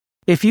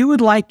If you would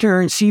like to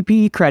earn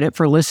CPE credit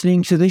for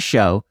listening to the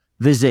show,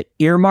 visit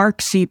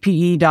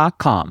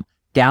earmarkcpe.com,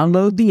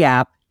 download the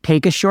app,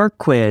 take a short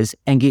quiz,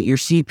 and get your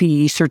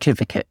CPE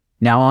certificate.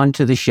 Now on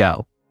to the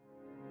show.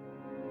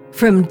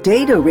 From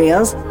Data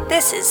Rails,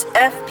 this is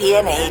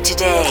FP&A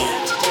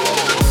Today.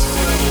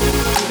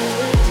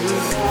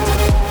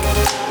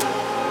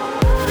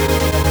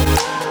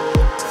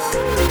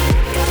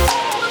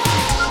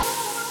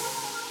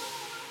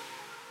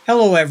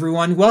 Hello,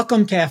 everyone.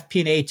 Welcome to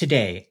FP&A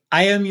Today.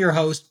 I am your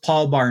host,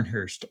 Paul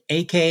Barnhurst,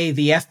 aka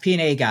the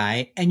FP&A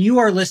Guy, and you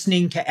are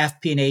listening to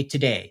FP&A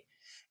Today.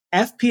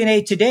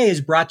 FP&A Today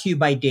is brought to you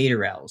by Data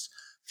Rails,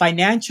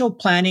 financial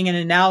planning and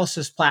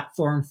analysis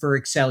platform for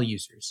Excel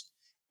users.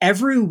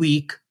 Every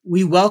week,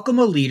 we welcome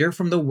a leader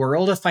from the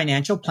world of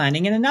financial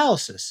planning and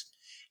analysis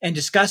and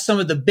discuss some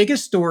of the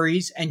biggest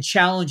stories and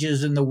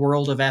challenges in the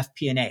world of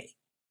FP&A.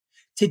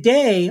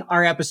 Today,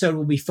 our episode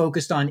will be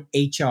focused on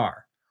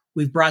HR.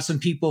 We've brought some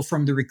people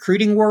from the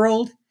recruiting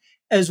world,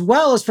 as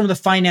well as from the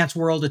finance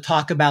world to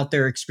talk about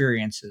their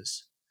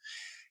experiences.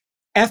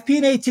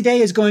 FP&A Today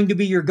is going to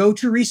be your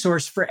go-to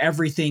resource for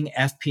everything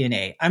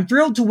FP&A. I'm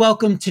thrilled to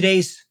welcome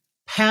today's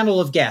panel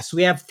of guests.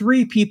 We have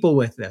three people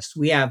with us.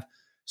 We have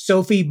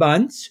Sophie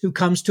Bunce, who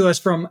comes to us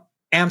from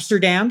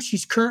Amsterdam.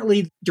 She's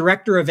currently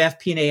director of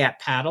FP&A at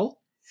Paddle.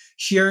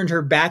 She earned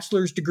her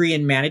bachelor's degree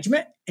in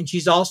management, and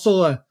she's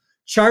also a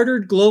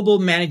chartered global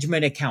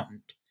management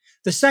accountant.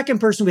 The second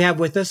person we have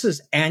with us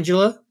is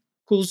Angela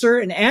Kulzer.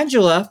 And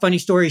Angela, funny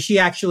story, she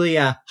actually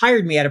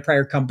hired me at a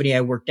prior company I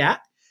worked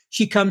at.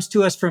 She comes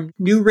to us from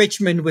New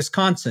Richmond,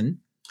 Wisconsin.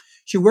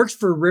 She works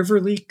for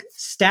Riverleak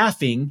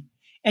Staffing,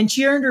 and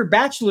she earned her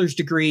bachelor's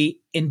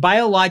degree in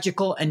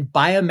biological and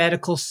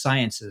biomedical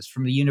sciences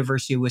from the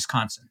University of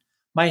Wisconsin.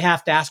 Might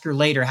have to ask her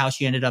later how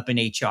she ended up in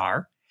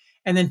HR.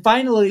 And then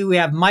finally, we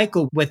have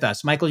Michael with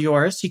us, Michael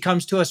Yoris. He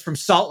comes to us from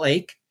Salt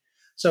Lake,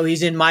 so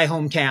he's in my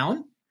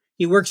hometown.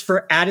 He works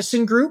for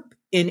Addison Group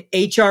in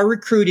HR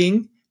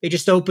recruiting. They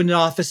just opened an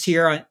office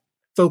here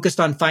focused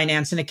on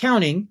finance and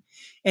accounting.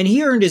 And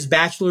he earned his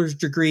bachelor's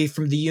degree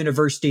from the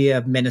University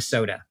of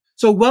Minnesota.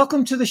 So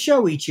welcome to the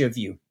show, each of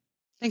you.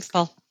 Thanks,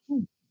 Paul.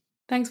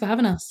 Thanks for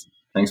having us.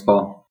 Thanks,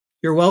 Paul.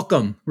 You're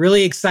welcome.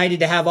 Really excited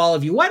to have all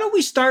of you. Why don't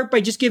we start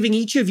by just giving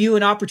each of you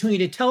an opportunity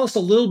to tell us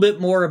a little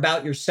bit more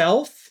about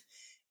yourself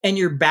and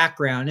your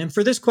background. And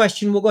for this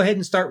question, we'll go ahead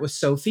and start with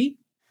Sophie.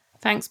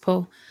 Thanks,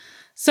 Paul.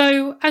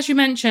 So, as you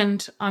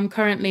mentioned, I'm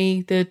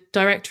currently the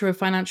Director of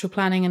Financial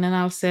Planning and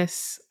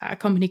Analysis at a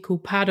company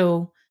called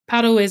Paddle.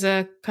 Paddle is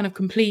a kind of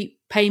complete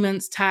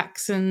payments,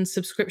 tax, and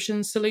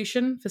subscription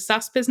solution for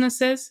SaaS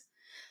businesses.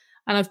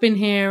 And I've been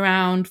here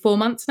around 4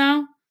 months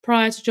now.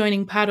 Prior to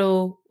joining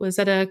Paddle, was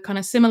at a kind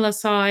of similar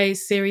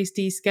size Series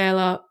D scale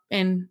up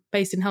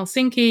based in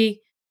Helsinki,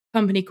 a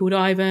company called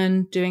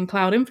Ivan doing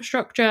cloud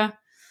infrastructure,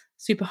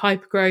 super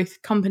hyper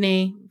growth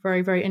company,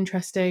 very, very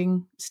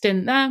interesting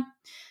stint there.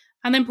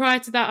 And then prior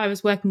to that, I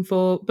was working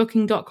for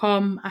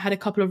Booking.com. I had a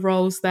couple of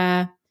roles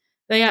there.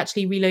 They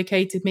actually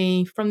relocated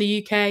me from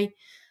the UK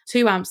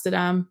to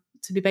Amsterdam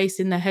to be based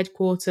in their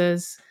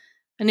headquarters.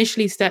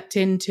 Initially stepped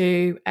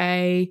into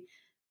a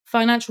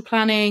financial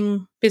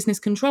planning business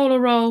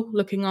controller role,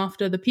 looking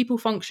after the people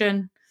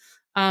function.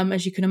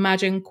 As you can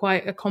imagine,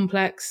 quite a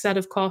complex set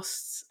of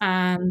costs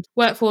and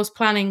workforce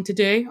planning to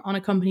do on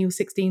a company with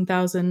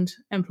 16,000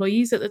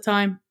 employees at the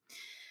time.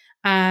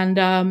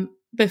 And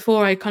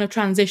before I kind of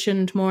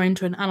transitioned more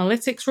into an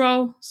analytics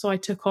role. So I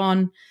took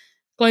on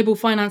global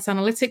finance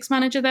analytics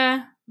manager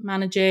there,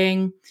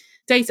 managing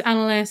data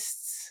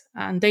analysts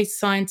and data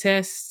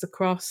scientists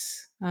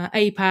across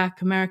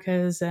APAC,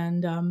 Americas,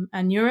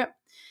 and Europe.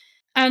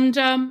 And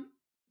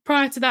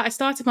prior to that, I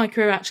started my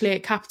career actually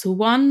at Capital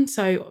One.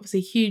 So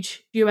obviously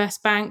huge US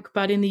bank,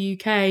 but in the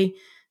UK,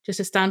 just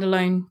a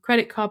standalone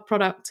credit card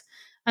product.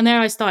 And there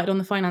I started on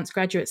the finance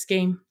graduate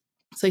scheme.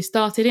 So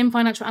started in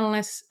financial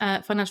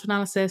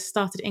analysis,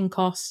 started in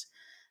cost,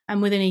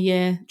 and within a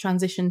year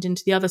transitioned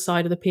into the other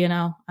side of the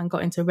P&L and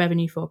got into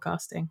revenue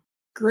forecasting.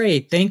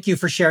 Great. Thank you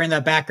for sharing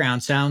that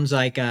background. Sounds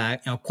like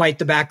quite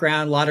the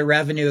background, a lot of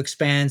revenue,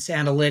 expense,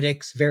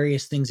 analytics,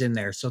 various things in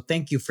there. So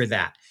thank you for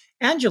that.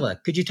 Angela,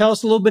 could you tell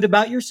us a little bit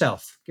about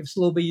yourself? Give us a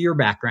little bit of your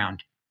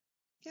background.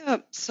 Yeah,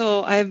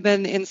 so I've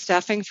been in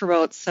staffing for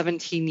about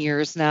 17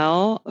 years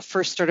now.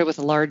 First started with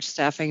a large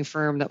staffing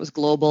firm that was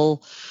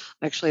global,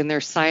 actually in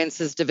their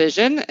sciences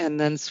division, and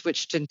then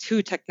switched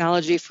into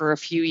technology for a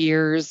few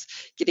years,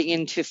 getting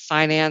into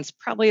finance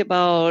probably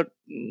about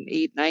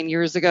 8-9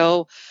 years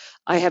ago.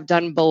 I have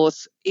done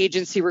both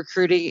agency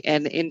recruiting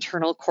and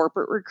internal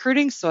corporate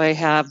recruiting, so I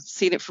have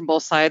seen it from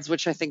both sides,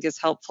 which I think is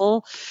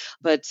helpful,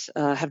 but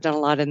have done a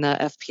lot in the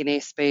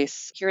FP&A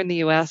space here in the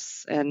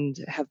US and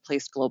have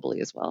placed globally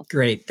as well.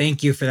 Great.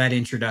 Thank you for that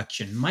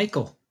introduction.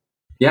 Michael.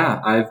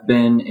 Yeah, I've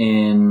been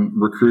in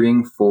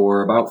recruiting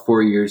for about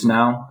 4 years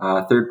now,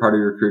 third-party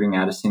recruiting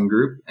Addison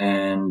Group,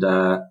 and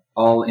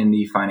all in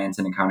the finance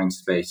and accounting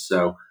space.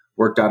 So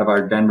worked out of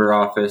our Denver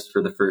office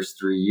for the first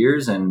 3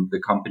 years, and the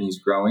company's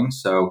growing.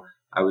 So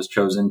I was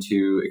chosen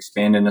to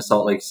expand into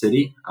Salt Lake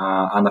City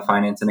on the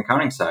finance and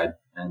accounting side.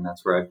 and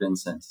that's where I've been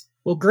since.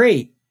 Well,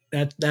 great.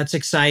 That's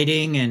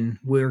exciting, and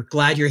we're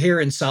glad you're here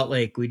in Salt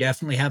Lake. We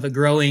definitely have a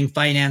growing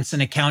finance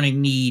and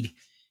accounting need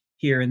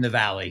here in the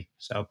Valley,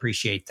 so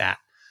appreciate that.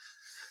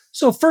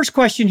 So first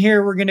question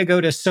here, we're going to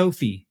go to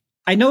Sophie.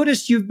 I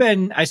noticed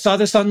I saw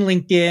this on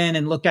LinkedIn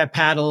and looked at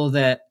Paddle,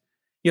 that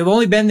you've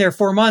only been there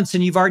 4 months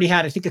and you've already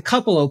had, I think, a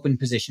couple open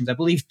positions. I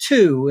believe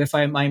 2, if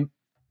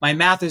my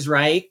math is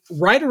right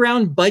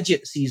around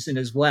budget season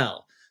as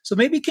well. So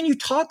maybe can you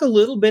talk a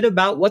little bit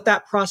about what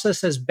that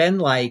process has been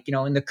like,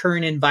 in the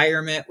current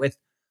environment with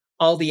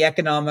all the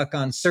economic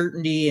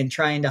uncertainty and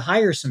trying to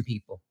hire some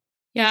people?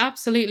 Yeah,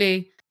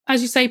 absolutely.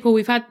 As you say, Paul,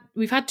 we've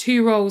had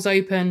 2 roles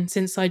open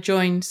since I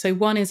joined. So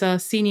one is a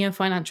senior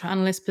financial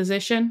analyst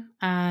position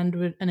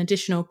and an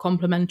additional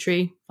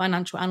complementary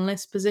financial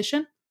analyst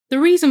position. The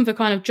reason for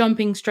kind of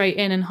jumping straight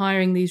in and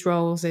hiring these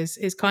roles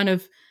is kind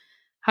of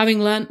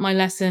having learnt my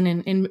lesson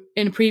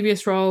in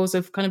previous roles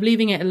of kind of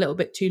leaving it a little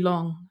bit too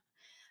long.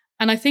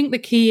 And I think the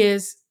key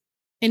is,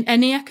 in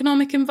any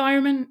economic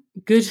environment,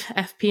 good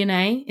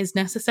FP&A is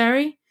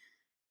necessary.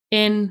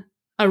 In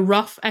a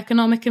rough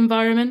economic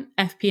environment,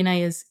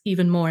 FP&A is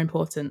even more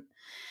important.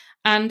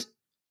 And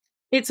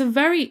it's a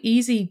very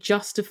easy,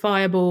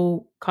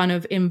 justifiable kind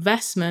of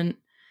investment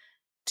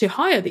to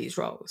hire these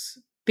roles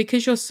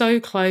because you're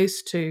so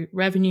close to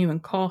revenue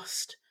and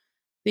cost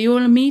that you'll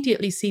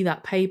immediately see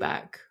that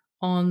payback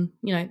on,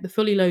 the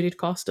fully loaded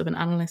cost of an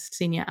analyst,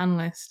 senior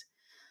analyst.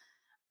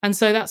 And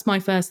so that's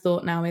my first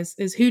thought now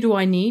is who do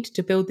I need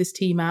to build this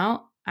team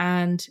out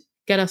and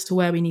get us to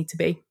where we need to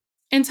be?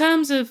 In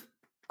terms of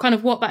kind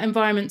of what that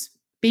environment's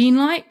been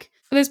like,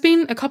 there's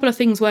been a couple of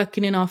things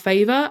working in our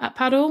favor at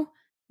Paddle.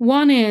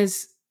 One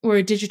is we're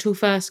a digital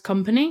first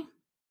company.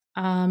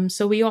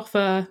 So we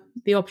offer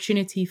the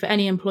opportunity for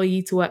any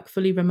employee to work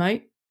fully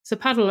remote. So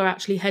Paddle are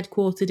actually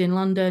headquartered in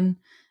London,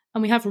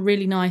 and we have a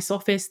really nice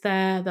office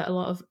there that a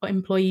lot of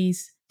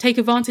employees take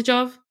advantage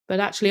of. But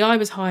actually, I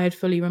was hired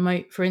fully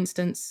remote, for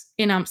instance,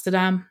 in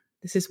Amsterdam.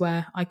 This is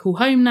where I call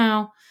home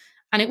now,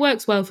 and it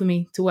works well for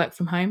me to work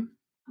from home.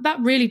 That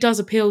really does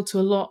appeal to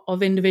a lot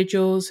of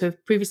individuals who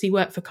have previously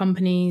worked for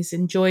companies,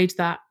 enjoyed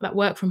that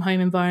work from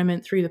home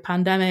environment through the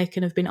pandemic,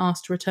 and have been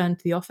asked to return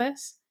to the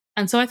office.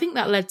 And so I think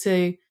that led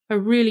to a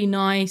really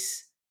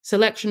nice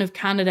selection of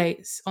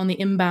candidates on the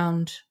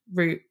inbound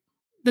route.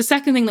 The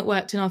second thing that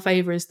worked in our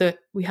favor is that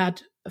we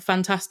had a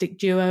fantastic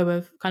duo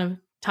of kind of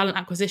talent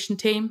acquisition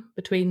team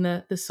between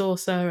the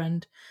sourcer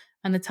and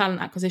the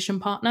talent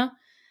acquisition partner.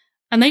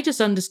 And they just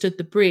understood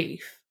the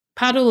brief.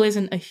 Paddle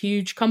isn't a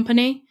huge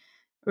company.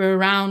 We're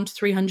around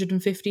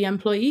 350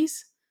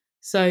 employees.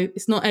 So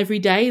it's not every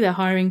day they're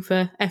hiring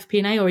for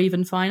FP&A or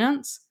even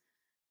finance,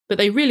 but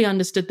they really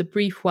understood the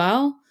brief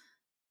well.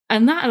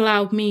 And that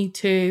allowed me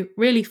to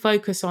really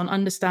focus on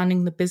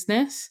understanding the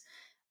business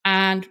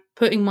and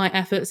putting my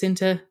efforts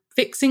into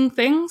fixing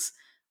things,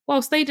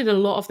 whilst they did a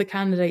lot of the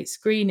candidate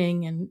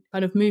screening and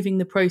kind of moving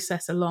the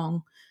process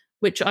along,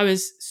 which I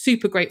was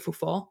super grateful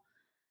for.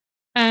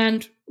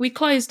 And we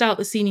closed out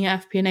the senior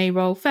FP&A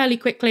role fairly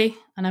quickly,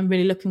 and I'm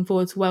really looking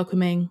forward to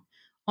welcoming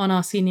on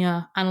our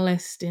senior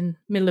analyst in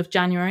middle of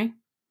January.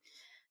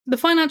 The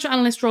financial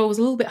analyst role was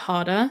a little bit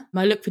harder.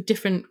 I looked for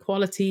different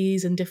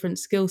qualities and different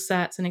skill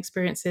sets and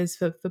experiences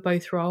for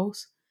both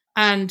roles.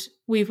 And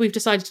we've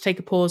decided to take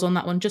a pause on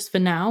that one just for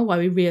now while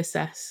we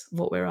reassess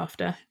what we're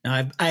after.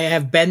 Now, I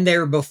have been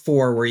there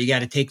before where you got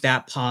to take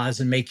that pause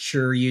and make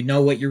sure you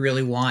know what you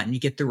really want and you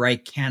get the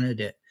right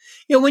candidate.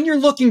 When you're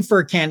looking for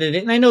a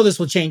candidate, and I know this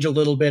will change a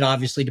little bit,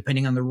 obviously,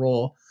 depending on the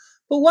role,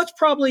 but what's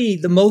probably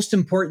the most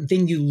important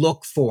thing you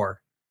look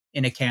for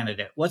in a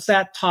candidate? What's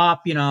that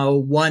top,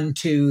 1,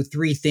 2,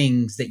 3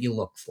 things that you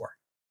look for?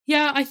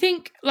 Yeah, I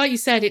think, like you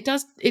said, it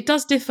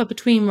does differ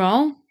between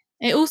role.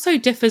 It also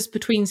differs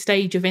between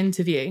stage of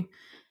interview,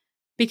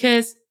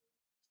 because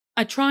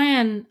I try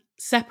and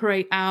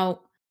separate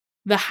out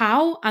the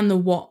how and the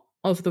what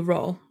of the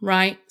role,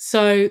 right?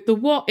 So the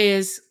what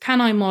is,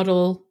 can I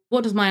model?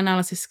 What does my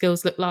analysis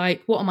skills look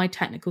like? What are my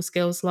technical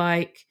skills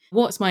like?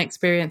 What's my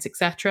experience,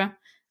 etc.?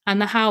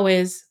 And the how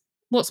is,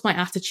 what's my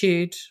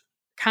attitude?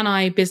 Can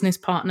I business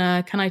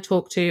partner? Can I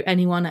talk to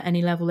anyone at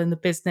any level in the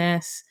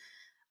business?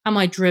 Am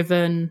I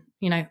driven?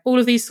 All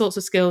of these sorts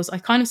of skills, I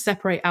kind of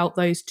separate out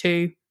those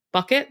 2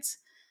 buckets.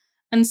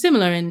 And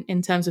similar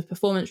in terms of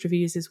performance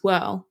reviews as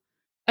well.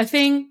 I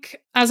think,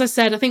 as I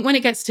said, when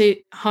it gets to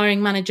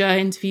hiring manager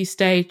interview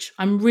stage,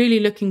 I'm really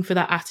looking for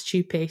that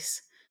attitude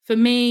piece. For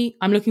me,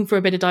 I'm looking for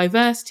a bit of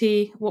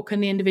diversity. What can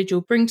the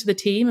individual bring to the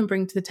team and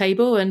bring to the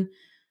table? And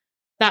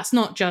that's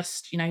not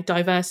just,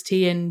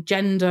 diversity in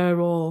gender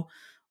or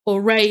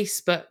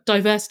race, but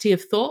diversity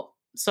of thought.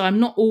 So I'm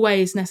not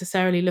always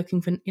necessarily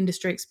looking for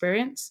industry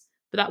experience,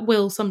 but that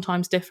will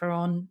sometimes differ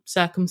on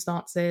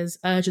circumstances,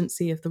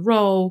 urgency of the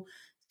role,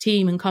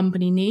 team and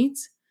company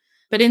needs.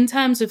 But in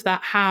terms of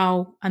that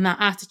how and that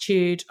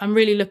attitude, I'm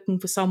really looking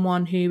for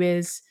someone who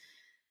is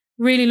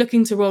really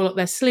looking to roll up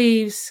their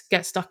sleeves,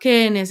 get stuck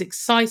in, is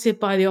excited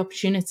by the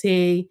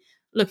opportunity,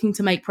 looking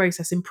to make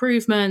process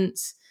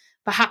improvements,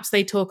 Perhaps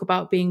they talk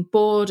about being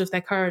bored of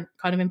their current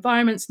kind of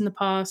environments in the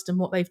past and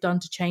what they've done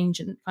to change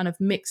and kind of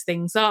mix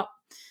things up.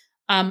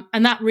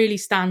 And that really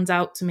stands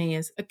out to me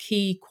as a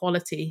key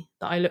quality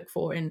that I look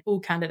for in all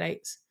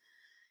candidates.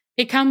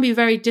 It can be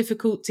very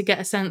difficult to get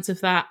a sense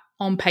of that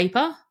on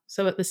paper,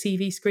 so at the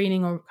CV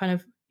screening or kind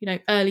of,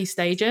 early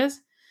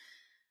stages.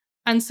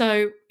 And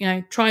so,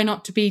 try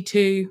not to be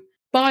too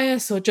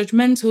biased or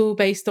judgmental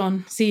based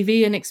on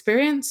CV and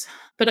experience.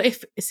 But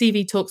if a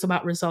CV talks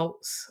about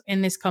results,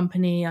 in this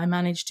company, I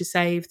managed to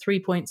save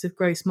 3 points of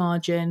gross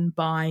margin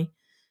by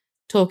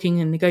talking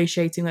and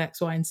negotiating with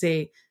X, Y, and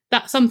Z.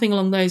 That something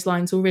along those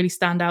lines will really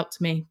stand out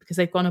to me because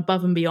they've gone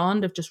above and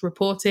beyond of just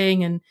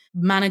reporting and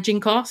managing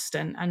cost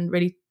and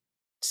really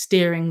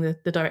steering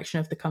the direction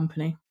of the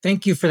company.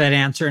 Thank you for that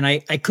answer. And I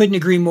couldn't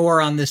agree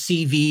more on the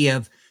CV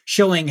of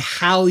showing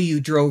how you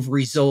drove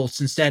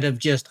results instead of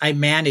just I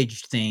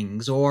managed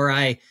things or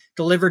I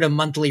delivered a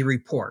monthly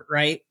report,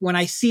 right? When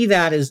I see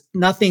that as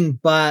nothing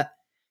but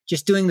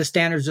just doing the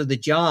standards of the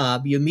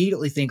job, you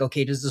immediately think,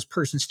 okay, does this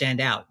person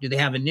stand out? Do they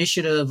have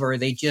initiative or are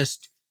they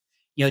just,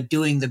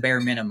 doing the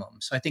bare minimum?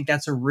 So I think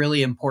that's a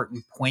really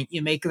important point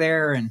you make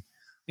there. And,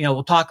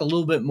 we'll talk a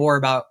little bit more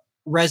about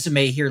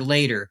resume here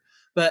later.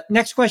 But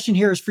next question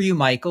here is for you,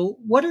 Michael.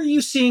 What are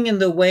you seeing in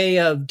the way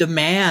of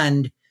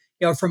demand,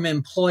 from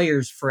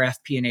employers for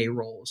FP&A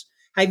roles?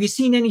 Have you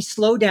seen any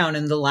slowdown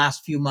in the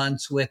last few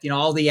months with,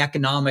 all the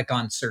economic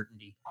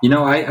uncertainty?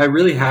 I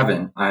really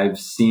haven't. I've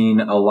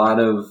seen a lot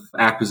of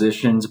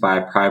acquisitions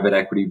by private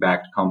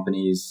equity-backed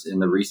companies in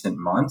the recent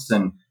months,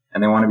 and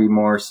they want to be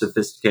more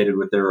sophisticated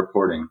with their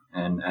reporting.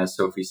 And as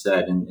Sophie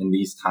said, in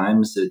these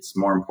times, it's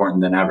more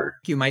important than ever.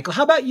 Thank you, Michael.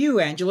 How about you,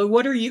 Angela?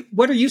 What are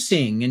you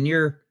seeing in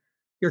your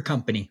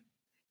company?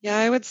 Yeah,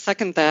 I would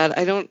second that.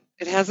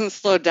 It hasn't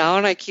slowed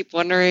down. I keep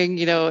wondering,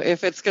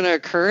 if it's going to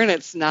occur, and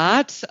it's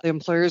not. The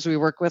employers we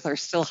work with are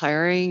still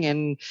hiring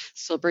and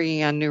still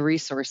bringing on new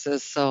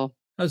resources. So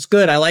that's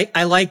good. I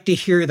like to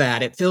hear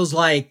that. It feels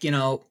like,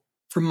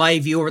 from my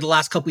view over the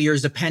last couple of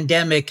years, the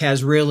pandemic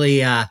has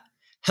really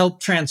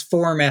helped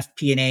transform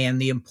FP&A and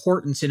the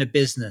importance in a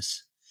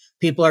business.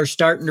 People are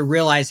starting to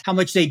realize how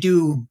much they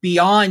do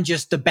beyond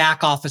just the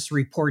back office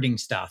reporting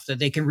stuff, that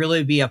they can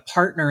really be a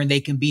partner and they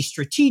can be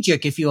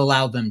strategic if you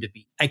allow them to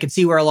be. I can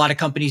see where a lot of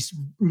companies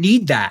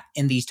need that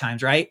in these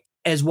times, right?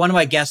 As one of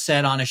my guests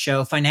said on a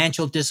show,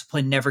 financial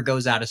discipline never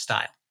goes out of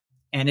style.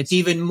 And it's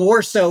even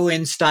more so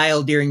in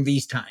style during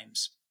these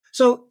times.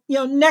 So,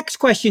 next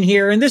question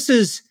here, and this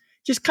is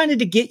just kind of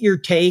to get your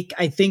take.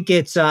 I think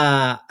it's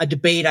a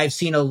debate I've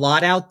seen a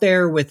lot out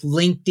there with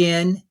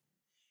LinkedIn.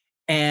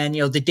 And,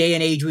 the day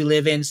and age we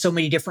live in, so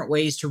many different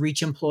ways to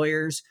reach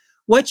employers.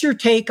 What's your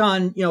take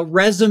on,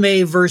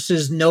 resume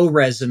versus no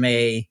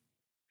resume,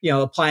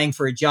 applying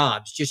for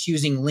jobs, just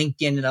using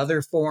LinkedIn and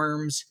other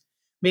forms?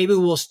 Maybe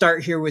we'll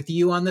start here with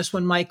you on this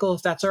one, Michael,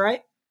 if that's all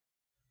right.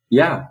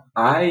 Yeah,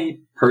 I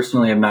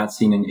personally have not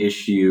seen an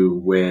issue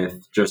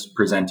with just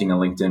presenting a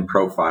LinkedIn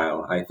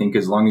profile. I think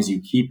as long as you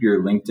keep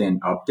your LinkedIn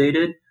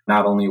updated,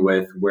 not only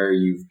with where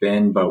you've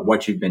been, but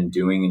what you've been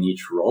doing in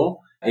each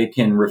role, it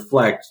can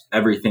reflect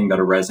everything that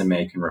a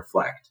resume can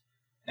reflect.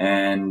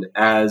 And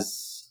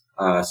as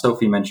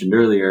Sophie mentioned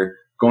earlier,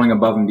 going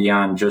above and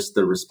beyond just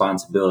the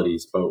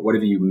responsibilities, but what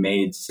have you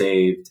made,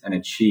 saved, and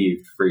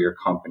achieved for your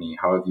company?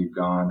 How have you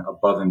gone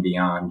above and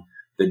beyond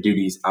the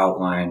duties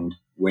outlined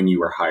when you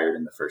were hired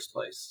in the first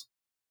place?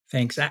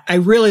 Thanks. I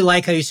really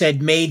like how you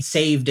said made,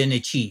 saved, and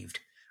achieved,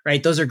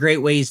 right? Those are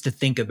great ways to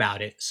think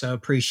about it. So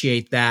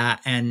appreciate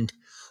that. And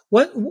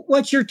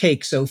what's your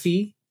take,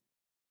 Sophie,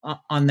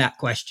 on that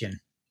question?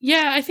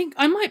 Yeah, I think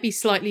I might be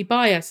slightly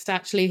biased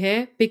actually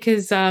here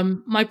because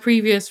my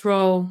previous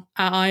role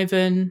at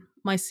Ivan,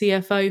 my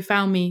CFO,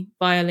 found me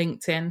via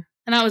LinkedIn.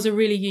 And that was a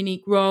really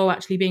unique role,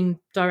 actually being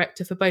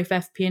director for both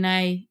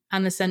FP&A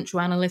and the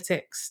central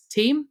analytics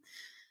team.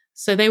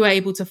 So they were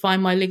able to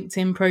find my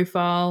LinkedIn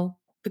profile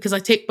because I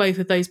tick both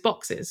of those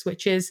boxes,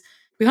 which is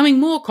becoming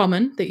more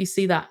common that you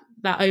see that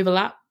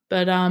overlap.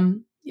 But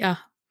yeah,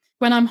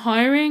 when I'm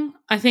hiring,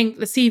 I think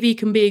the CV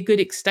can be a good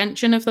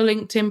extension of the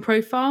LinkedIn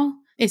profile.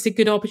 It's a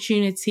good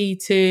opportunity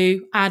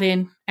to add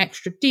in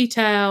extra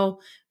detail,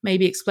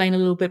 maybe explain a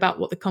little bit about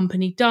what the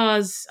company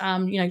does,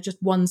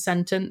 just one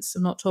sentence.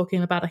 I'm not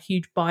talking about a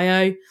huge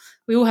bio.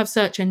 We all have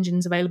search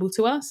engines available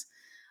to us.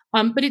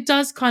 But it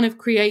does kind of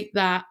create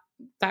that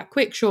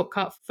quick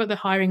shortcut for the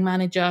hiring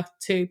manager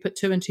to put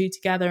two and two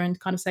together and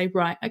kind of say,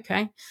 right,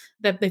 okay,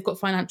 they've got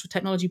financial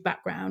technology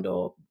background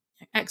or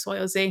X, Y,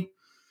 or Z.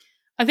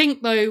 I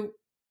think, though,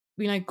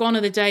 gone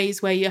are the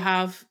days where you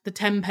have the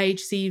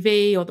 10-page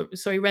CV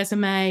or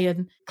resume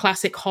and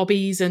classic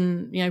hobbies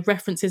and,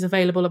 references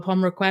available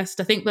upon request.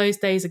 I think those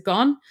days are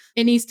gone.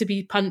 It needs to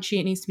be punchy.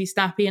 It needs to be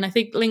snappy. And I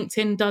think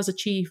LinkedIn does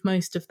achieve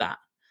most of that.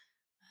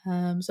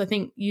 So I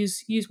think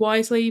use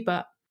wisely,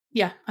 but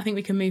yeah, I think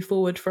we can move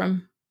forward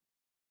from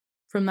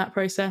that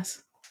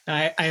process.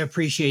 I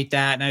appreciate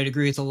that. And I'd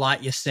agree with a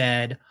lot you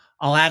said.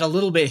 I'll add a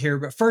little bit here,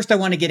 but first I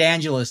want to get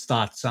Angela's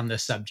thoughts on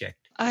this subject.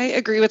 I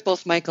agree with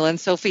both Michael and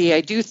Sophie.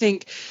 I do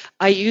think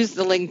I use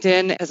the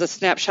LinkedIn as a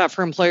snapshot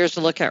for employers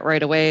to look at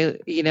right away.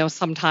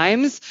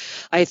 Sometimes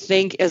I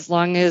think as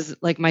long as,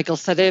 like Michael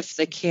said, if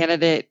the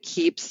candidate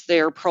keeps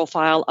their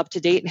profile up to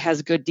date and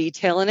has good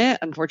detail in it,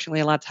 unfortunately,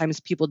 a lot of times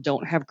people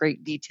don't have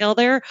great detail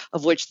there,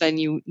 of which then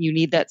you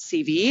need that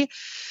CV.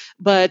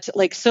 But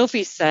like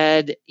Sophie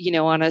said,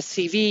 on a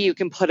CV, you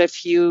can put a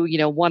few,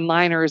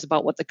 one-liners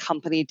about what the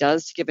company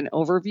does to give an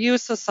overview.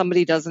 So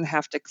somebody doesn't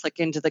have to click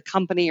into the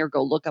company or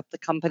go look up the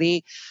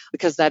company,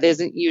 because that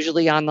isn't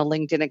usually on the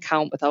LinkedIn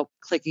account without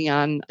clicking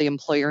on the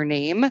employer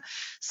name.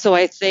 So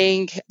I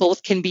think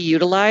both can be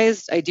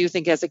utilized. I do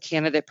think as a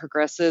candidate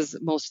progresses,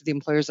 most of the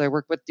employers I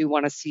work with do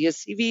want to see a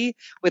CV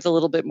with a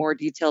little bit more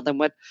detail than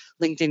what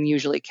LinkedIn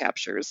usually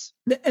captures.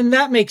 And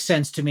that makes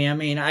sense to me. I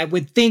mean, I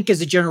would think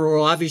as a general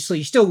rule, obviously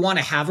you still want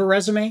to have a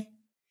resume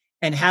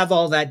and have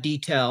all that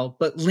detail,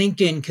 but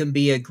LinkedIn can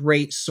be a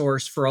great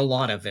source for a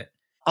lot of it.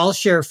 I'll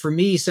share for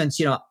me, since,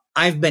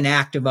 I've been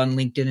active on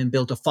LinkedIn and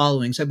built a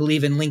following. So I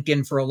believe in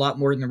LinkedIn for a lot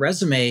more than the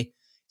resume.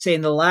 Say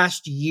in the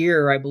last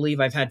year, I believe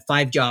I've had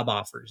 5 job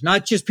offers,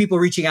 not just people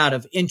reaching out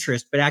of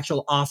interest, but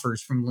actual offers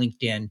from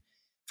LinkedIn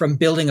from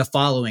building a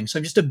following. So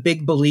I'm just a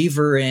big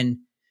believer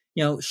in,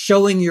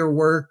 showing your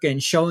work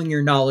and showing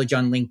your knowledge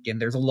on LinkedIn.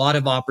 There's a lot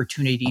of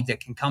opportunity that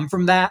can come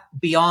from that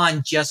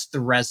beyond just the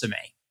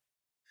resume.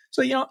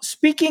 So,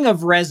 speaking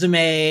of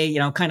resume,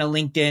 kind of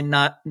LinkedIn,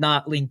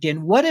 not LinkedIn,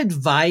 what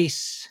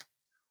advice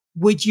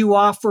would you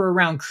offer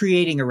around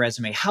creating a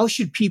resume? How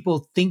should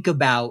people think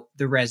about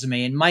the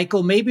resume? And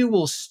Michael, maybe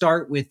we'll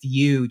start with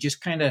you,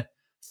 just kind of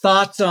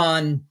thoughts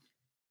on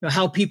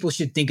how people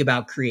should think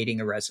about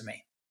creating a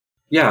resume.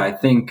 Yeah, I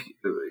think,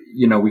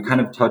 we kind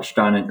of touched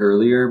on it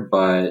earlier,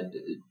 but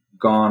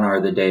gone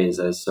are the days,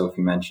 as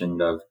Sophie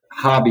mentioned, of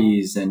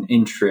hobbies and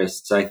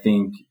interests. I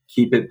think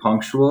keep it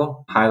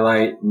punctual,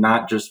 highlight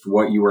not just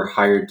what you were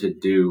hired to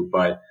do,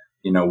 but,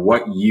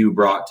 what you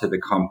brought to the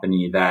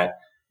company that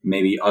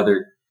maybe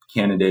other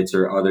candidates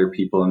or other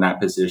people in that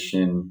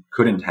position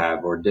couldn't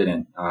have or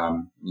didn't.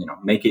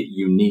 Make it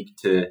unique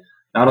to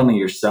not only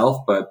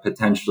yourself, but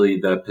potentially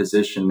the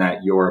position that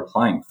you're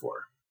applying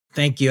for.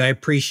 Thank you. I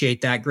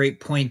appreciate that. Great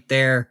point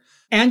there.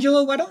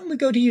 Angela, why don't we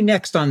go to you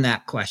next on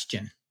that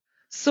question?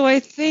 So I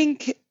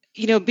think,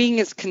 being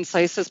as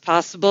concise as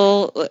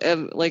possible,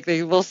 like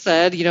they both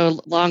said,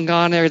 long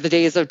gone are the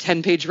days of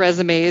 10-page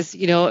resumes.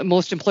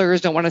 Most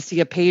employers don't want to see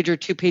a page or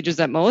 2 pages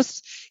at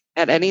most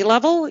at any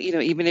level.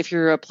 Even if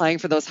you're applying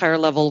for those higher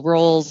level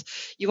roles,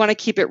 you want to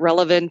keep it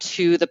relevant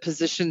to the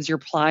positions you're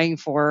applying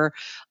for,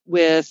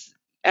 with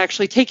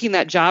actually taking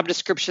that job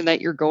description that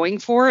you're going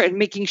for and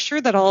making sure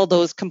that all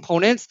those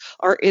components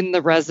are in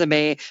the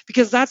resume,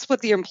 because that's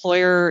what the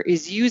employer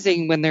is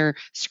using when they're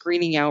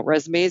screening out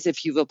resumes.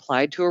 If you've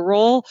applied to a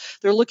role,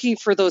 they're looking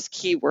for those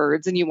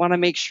keywords, and you want to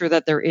make sure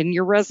that they're in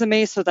your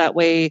resume. So that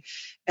way,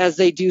 as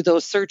they do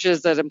those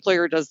searches, that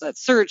employer does that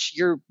search,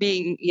 you're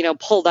being,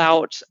 pulled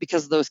out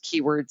because of those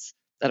keywords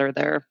that are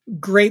there.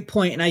 Great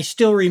point. And I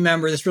still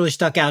remember, this really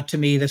stuck out to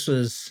me. This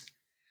was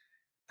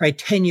probably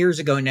 10 years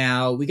ago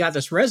now. We got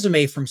this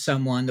resume from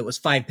someone that was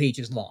 5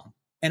 pages long.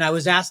 And I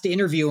was asked to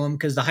interview him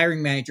because the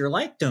hiring manager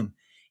liked him.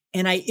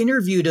 And I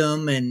interviewed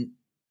him, and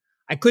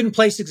I couldn't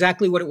place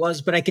exactly what it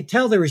was, but I could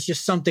tell there was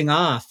just something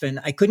off. And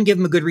I couldn't give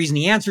him a good reason.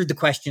 He answered the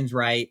questions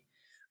right,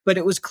 but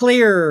it was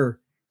clear,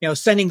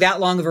 sending that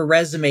long of a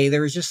resume,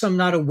 there was just some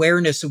not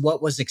awareness of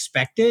what was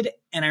expected.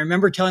 And I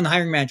remember telling the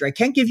hiring manager, I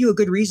can't give you a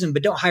good reason,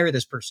 but don't hire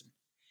this person.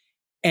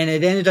 And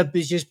it ended up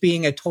as just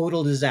being a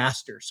total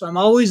disaster. So I'm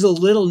always a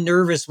little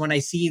nervous when I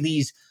see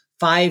these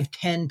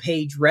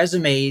 5-10-page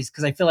resumes,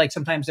 because I feel like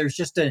sometimes there's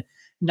just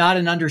not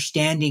an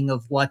understanding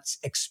of what's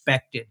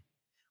expected.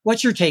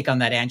 What's your take on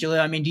that, Angela?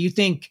 I mean, do you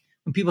think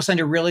when people send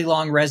a really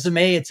long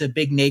resume, it's a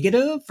big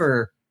negative,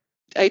 or?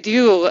 I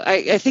do.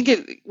 I think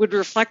it would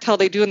reflect how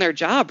they do in their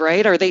job,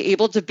 right? Are they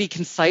able to be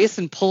concise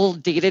and pull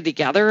data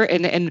together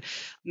and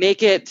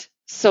make it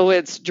so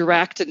it's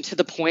direct and to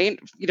the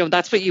point?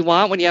 That's what you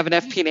want when you have an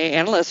FP&A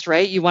analyst,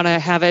 right? You want to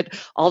have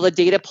all the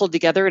data pulled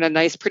together in a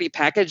nice, pretty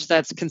package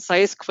that's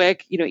concise,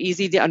 quick,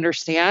 easy to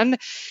understand.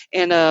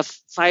 And a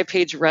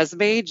 5-page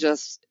resume,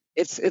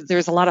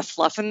 there's a lot of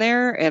fluff in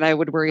there, and I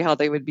would worry how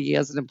they would be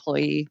as an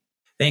employee.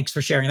 Thanks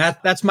for sharing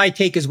that. That's my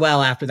take as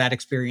well after that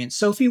experience.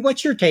 Sophie,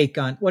 what's your take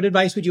on what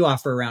advice would you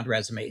offer around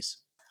resumes?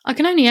 I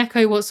can only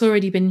echo what's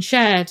already been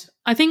shared.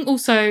 I think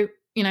also,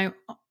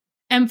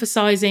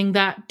 emphasizing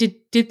that did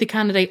the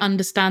candidate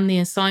understand the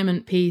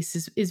assignment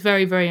piece is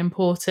very, very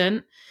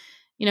important.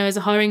 As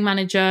a hiring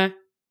manager,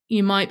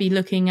 you might be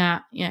looking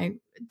at,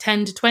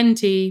 10 to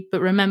 20, but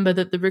remember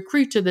that the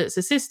recruiter that's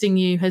assisting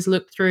you has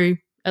looked through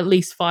at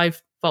least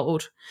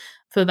 5-fold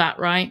for that,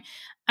 right?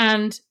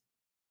 And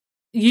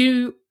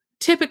you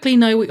typically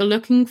know what you're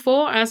looking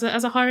for as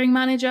a hiring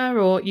manager,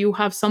 or you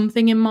have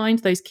something in mind,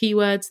 those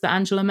keywords that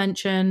Angela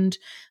mentioned.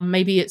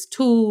 Maybe it's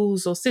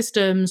tools or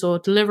systems or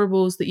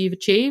deliverables that you've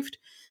achieved.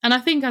 And I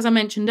think, as I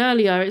mentioned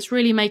earlier, it's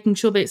really making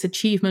sure that it's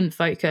achievement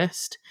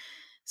focused.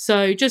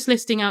 So just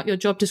listing out your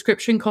job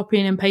description,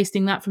 copying and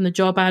pasting that from the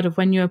job ad of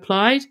when you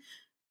applied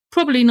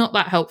probably not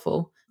that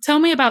helpful. Tell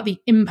me about the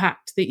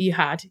impact that you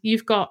had.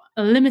 You've got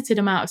a limited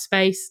amount of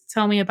space.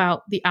 Tell me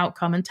about the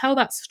outcome and tell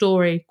that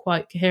story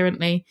quite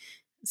coherently,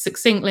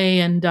 succinctly,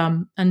 and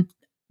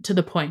to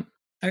the point.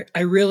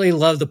 I really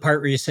love the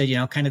part where you said,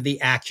 kind of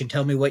the action.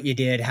 Tell me what you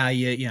did, how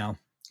you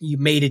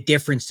made a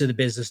difference to the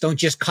business. Don't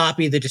just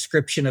copy the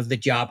description of the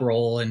job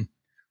role and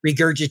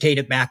regurgitate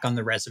it back on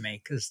the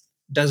resume, because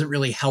it doesn't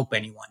really help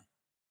anyone.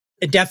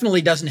 It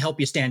definitely doesn't help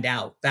you stand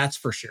out. That's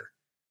for sure.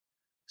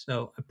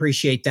 So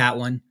appreciate that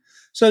one.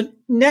 So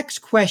next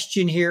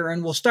question here,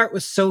 and we'll start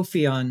with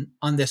Sophie on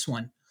this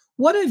one.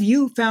 What have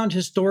you found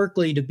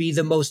historically to be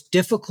the most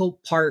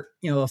difficult part,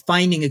 of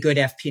finding a good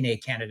FP&A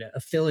candidate,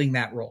 of filling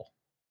that role?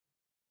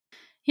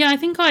 Yeah, I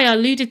think I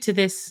alluded to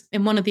this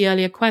in one of the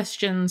earlier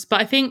questions, but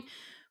I think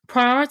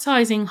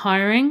prioritizing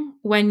hiring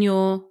when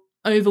you're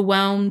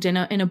overwhelmed in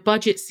a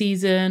budget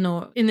season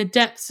or in the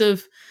depths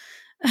of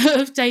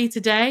day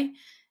to day,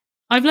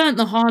 I've learned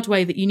the hard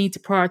way that you need to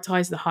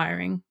prioritize the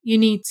hiring. You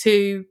need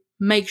to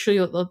make sure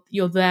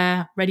you're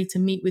there, ready to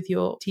meet with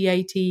your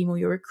TA team or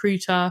your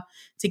recruiter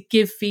to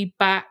give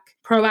feedback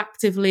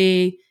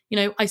proactively.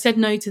 I said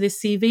no to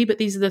this CV, but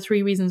these are the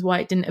 3 reasons why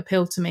it didn't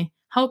appeal to me.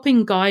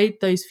 Helping guide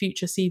those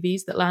future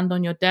CVs that land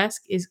on your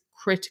desk is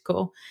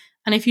critical.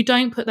 And if you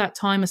don't put that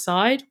time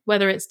aside,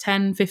 whether it's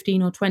 10,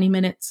 15, or 20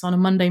 minutes on a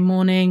Monday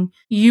morning,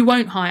 you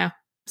won't hire.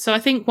 So I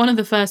think one of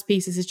the first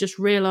pieces is just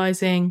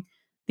realizing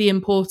the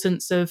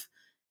importance of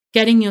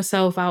getting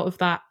yourself out of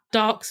that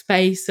dark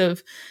space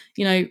of,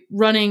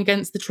 running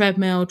against the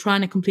treadmill,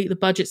 trying to complete the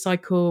budget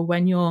cycle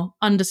when you're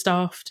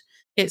understaffed.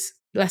 It's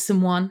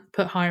lesson 1,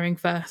 put hiring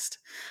first.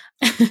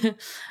 And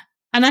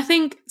I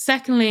think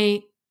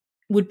secondly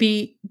would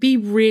be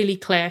really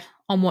clear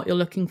on what you're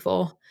looking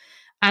for.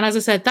 And as I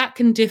said, that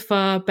can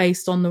differ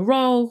based on the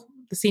role,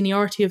 the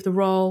seniority of the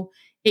role.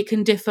 It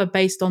can differ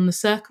based on the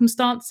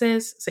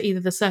circumstances. So either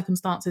the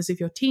circumstances of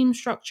your team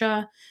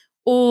structure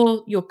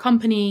or your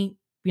company,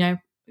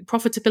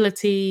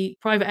 profitability,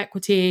 private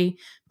equity,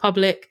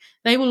 public,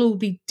 they will all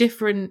be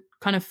different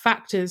kind of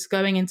factors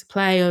going into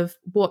play of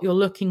what you're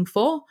looking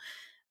for.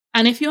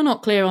 And if you're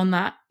not clear on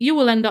that, you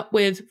will end up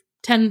with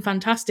 10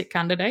 fantastic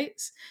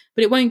candidates,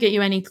 but it won't get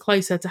you any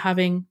closer to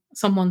having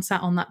someone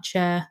sat on that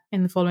chair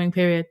in the following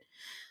period.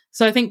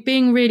 So I think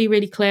being really,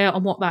 really clear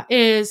on what that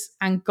is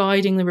and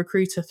guiding the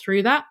recruiter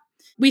through that.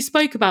 We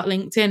spoke about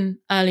LinkedIn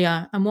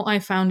earlier, and what I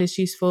found is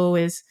useful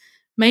is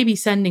maybe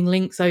sending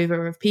links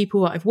over of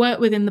people that I've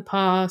worked with in the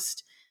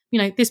past.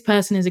 This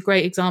person is a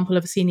great example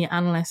of a senior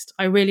analyst.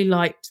 I really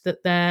liked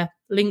that their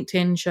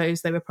LinkedIn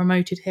shows they were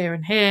promoted here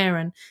and here,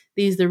 and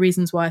these are the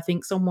reasons why I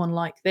think someone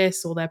like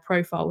this or their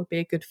profile would be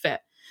a good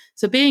fit.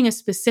 So being as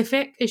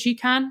specific as you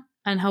can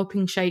and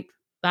helping shape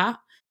that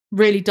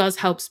really does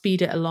help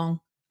speed it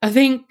along. I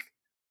think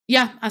in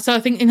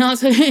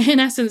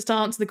essence, to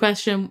answer the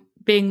question,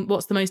 being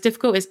what's the most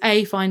difficult is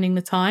A, finding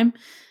the time,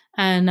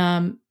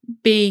 and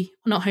B,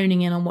 not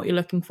honing in on what you're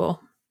looking for.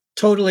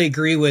 Totally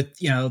agree with,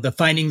 the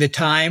finding the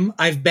time.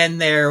 I've been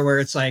there where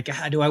it's like,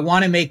 do I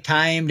want to make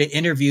time to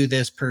interview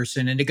this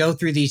person and to go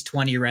through these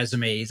 20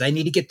 resumes? I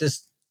need to get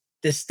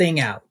this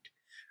thing out,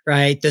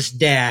 right? This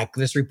deck,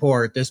 this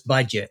report, this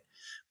budget.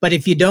 But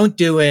if you don't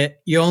do it,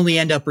 you only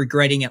end up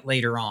regretting it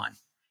later on.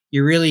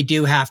 You really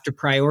do have to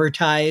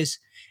prioritize.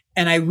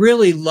 And I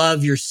really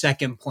love your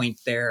second point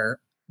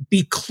there.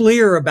 Be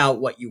clear about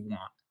what you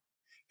want.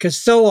 Because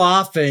so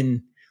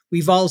often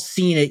we've all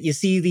seen it. You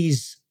see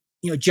these,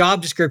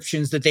 job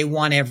descriptions that they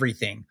want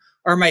everything.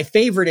 Or my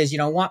favorite is,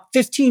 want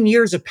 15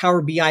 years of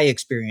Power BI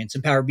experience.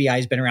 And Power BI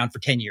has been around for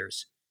 10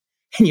 years.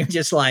 And you're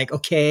just like,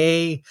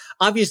 okay,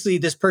 obviously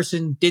this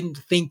person didn't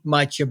think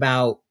much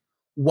about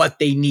what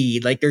they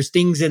need. Like there's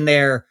things in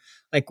there.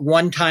 Like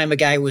one time a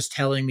guy was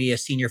telling me, a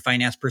senior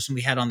finance person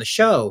we had on the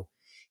show,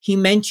 he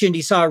mentioned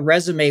he saw a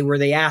resume where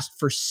they asked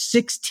for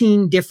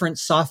 16 different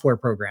software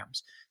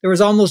programs. There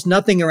was almost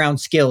nothing around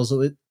skills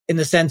in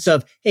the sense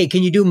of, hey,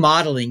 can you do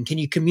modeling? Can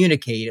you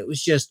communicate? It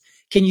was just,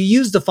 can you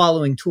use the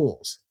following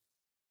tools?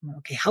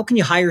 Okay, how can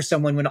you hire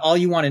someone when all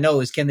you want to know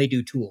is, can they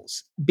do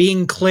tools?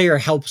 Being clear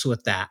helps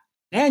with that.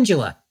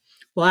 Angela,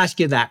 we'll ask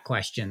you that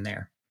question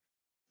there.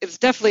 It's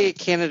definitely a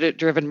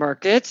candidate-driven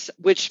market,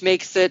 which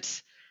makes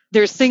it,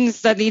 there's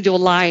things that need to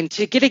align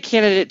to get a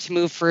candidate to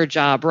move for a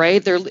job,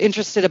 right? They're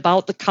interested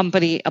about the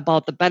company,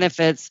 about the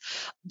benefits.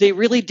 They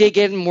really dig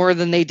in more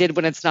than they did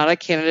when it's not a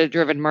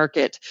candidate-driven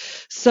market.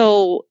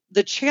 So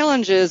the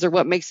challenges, or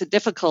what makes it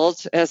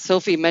difficult, as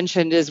Sophie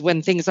mentioned, is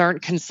when things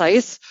aren't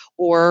concise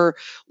or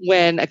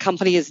when a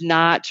company is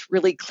not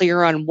really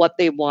clear on what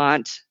they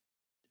want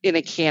in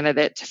a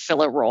candidate to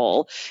fill a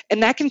role.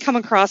 And that can come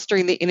across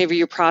during the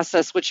interview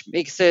process, which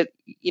makes it,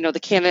 the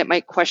candidate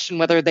might question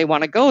whether they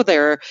want to go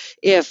there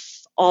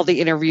if all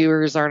the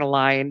interviewers aren't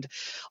aligned.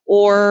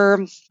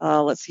 Or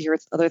let's see here,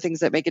 other things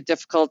that make it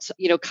difficult.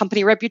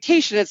 Company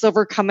reputation, it's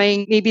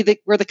overcoming maybe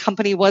where the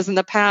company was in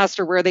the past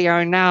or where they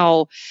are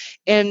now.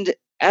 And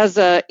as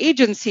an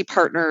agency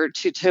partner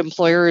to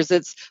employers,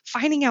 it's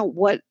finding out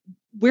what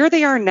where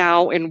they are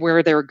now and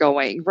where they're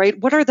going, right?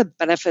 What are the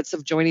benefits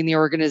of joining the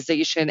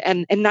organization,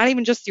 and not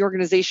even just the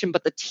organization,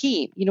 but the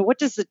team? What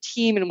does the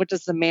team and what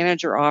does the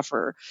manager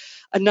offer?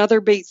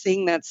 Another big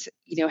thing that's,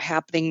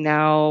 happening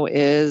now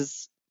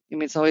is,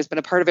 it's always been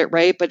a part of it,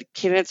 right? But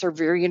candidates are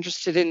very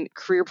interested in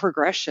career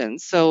progression.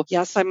 So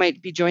yes, I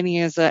might be joining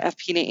as a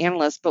FP&A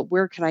analyst, but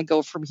where can I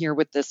go from here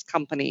with this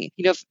company?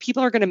 If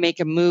people are going to make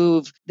a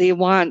move, they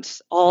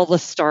want all the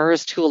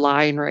stars to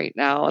align right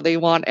now. They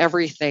want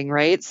everything,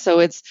 right? So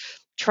it's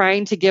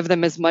trying to give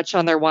them as much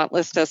on their want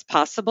list as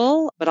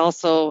possible, but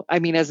also,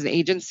 as an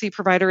agency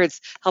provider, it's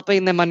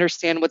helping them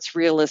understand what's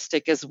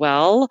realistic as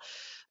well,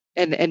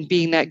 and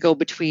being that go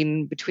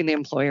between the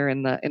employer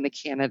and the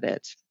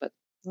candidate. But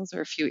those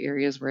are a few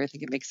areas where I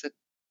think it makes it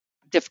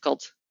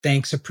difficult.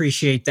 Thanks.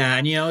 Appreciate that.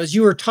 And, as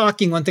you were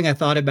talking, one thing I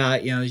thought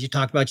about, as you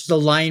talked about just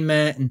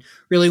alignment and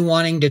really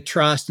wanting to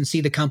trust and see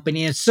the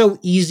company. It's so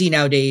easy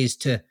nowadays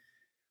to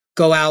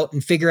go out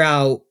and figure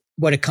out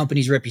what a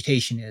company's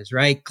reputation is,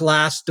 right?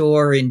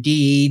 Glassdoor,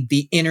 Indeed,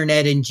 the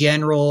internet in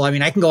general.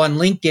 I can go on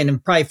LinkedIn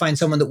and probably find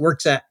someone that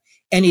works at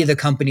any of the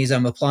companies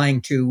I'm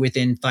applying to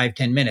within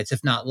 5-10 minutes,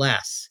 if not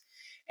less.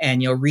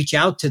 And, reach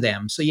out to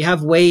them. So you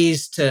have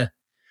ways to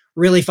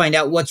really find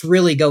out what's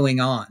really going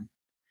on.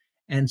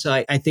 And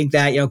so I think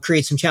that,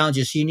 creates some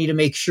challenges. So you need to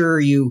make sure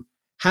you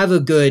have a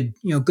good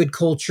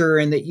culture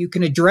and that you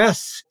can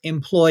address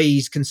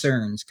employees'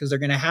 concerns, because they're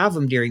going to have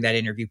them during that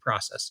interview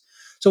process.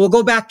 So we'll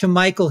go back to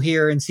Michael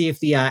here and see if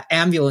the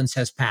ambulance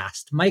has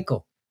passed.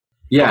 Michael.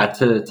 Yeah,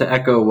 to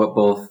echo what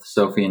both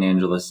Sophie and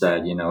Angela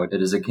said,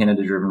 it is a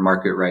candidate-driven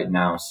market right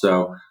now.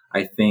 So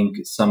I think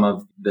some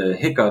of the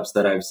hiccups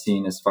that I've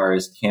seen as far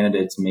as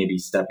candidates maybe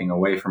stepping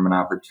away from an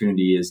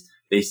opportunity is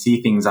they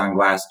see things on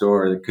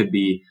Glassdoor that could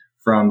be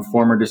from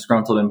former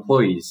disgruntled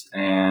employees,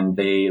 and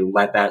they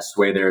let that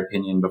sway their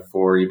opinion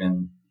before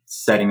even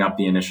setting up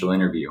the initial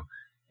interview.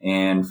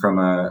 And from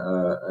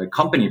a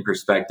company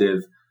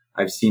perspective,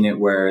 I've seen it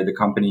where the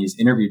company's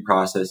interview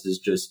process is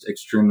just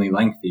extremely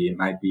lengthy. It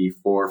might be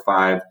 4,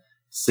 5,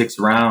 6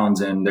 rounds,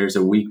 and there's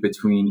a week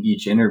between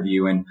each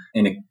interview. And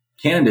in a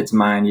candidate's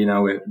mind,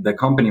 the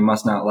company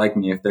must not like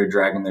me if they're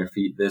dragging their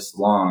feet this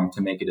long to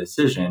make a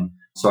decision.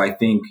 So I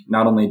think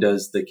not only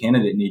does the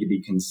candidate need to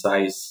be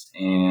concise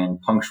and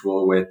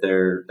punctual with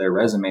their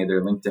resume,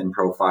 their LinkedIn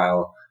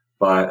profile,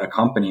 but a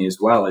company as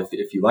well.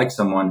 If you like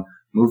someone,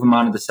 move them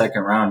on to the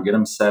second round, get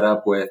them set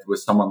up with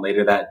someone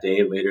later that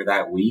day, later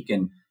that week,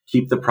 and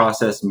keep the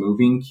process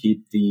moving,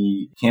 keep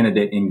the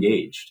candidate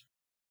engaged.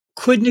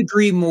 Couldn't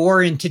agree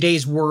more. In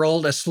today's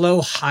world, a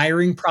slow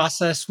hiring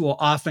process will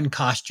often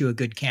cost you a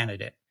good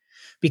candidate,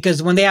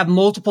 because when they have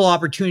multiple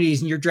opportunities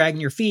and you're dragging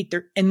your feet,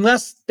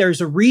 unless there's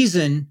a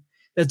reason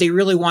that they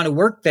really want to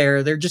work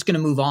there, they're just going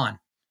to move on.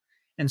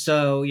 And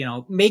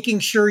so, making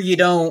sure you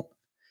don't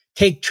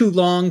take too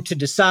long to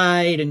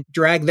decide and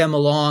drag them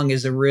along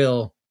is a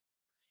real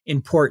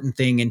important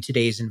thing in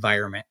today's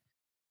environment.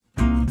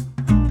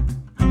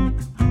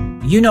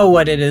 You know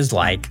what it is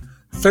like.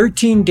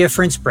 13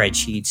 different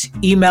spreadsheets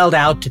emailed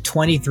out to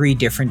 23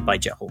 different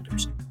budget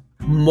holders.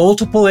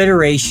 Multiple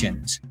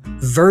iterations,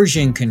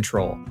 version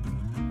control,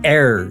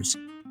 errors,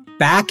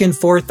 back and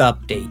forth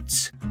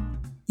updates.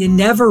 You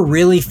never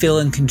really feel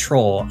in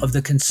control of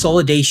the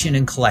consolidation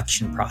and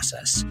collection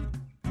process.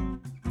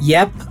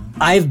 Yep,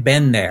 I've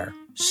been there.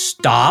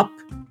 Stop,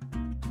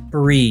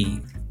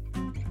 breathe.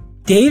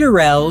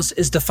 DataRels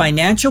is the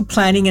financial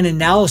planning and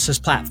analysis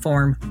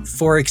platform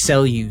for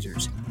Excel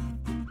users.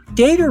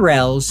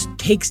 DataRels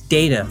takes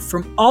data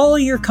from all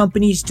your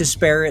company's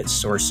disparate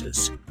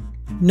sources.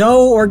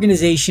 No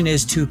organization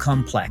is too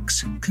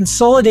complex,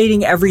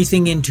 consolidating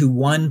everything into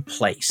one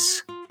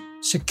place,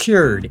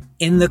 secured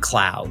in the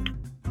cloud.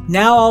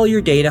 Now all your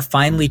data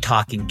finally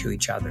talking to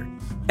each other.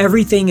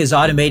 Everything is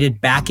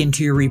automated back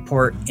into your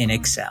report in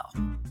Excel.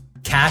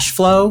 Cash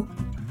flow,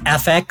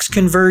 FX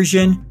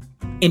conversion,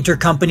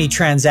 intercompany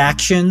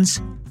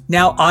transactions,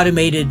 now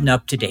automated and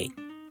up to date.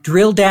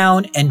 Drill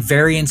down and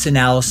variance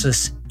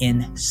analysis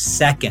in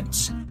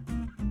seconds.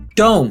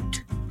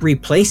 Don't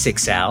replace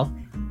Excel,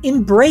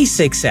 embrace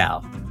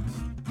Excel.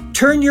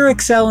 Turn your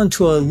Excel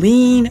into a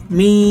lean,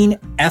 mean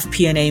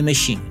FP&A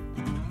machine.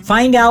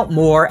 Find out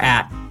more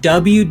at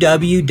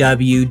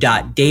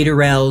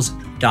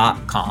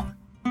www.datarels.com.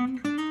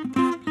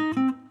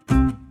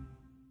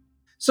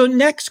 So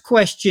next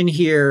question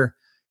here,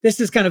 this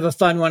is kind of a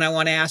fun one I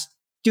want to ask.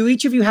 Do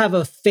each of you have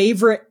a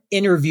favorite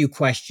interview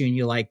question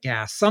you like to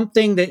ask?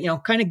 Something that,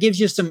 kind of gives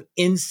you some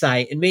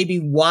insight and maybe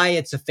why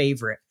it's a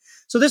favorite.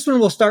 So this one,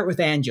 we'll start with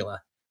Angela.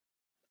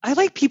 I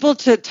like people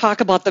to talk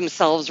about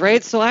themselves,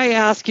 right? So I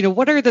ask,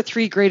 what are the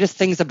 3 greatest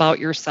things about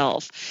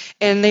yourself?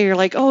 And they're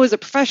like, oh, is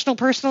it professional,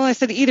 personal? I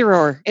said either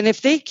or. And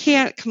if they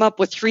can't come up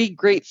with 3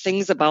 great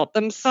things about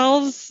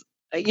themselves,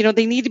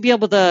 they need to be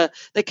able to,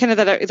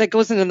 that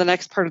goes into the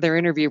next part of their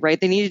interview, right?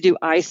 They need to do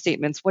I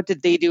statements. What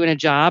did they do in a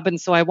job?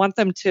 And so I want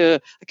them to,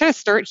 I kind of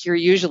start here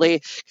usually,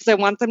 because I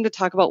want them to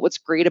talk about what's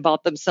great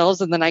about themselves.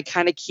 And then I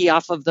kind of key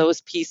off of those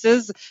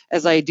pieces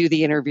as I do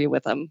the interview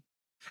with them.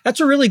 That's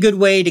a really good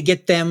way to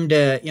get them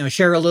to,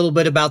 share a little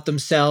bit about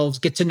themselves,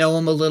 get to know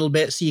them a little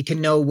bit so you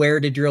can know where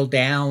to drill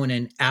down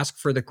and ask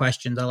further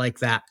questions. I like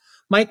that.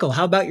 Michael,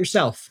 how about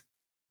yourself?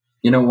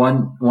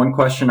 One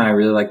question I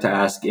really like to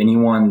ask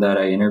anyone that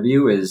I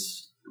interview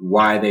is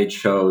why they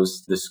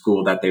chose the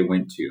school that they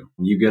went to.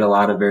 You get a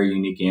lot of very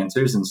unique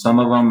answers, and some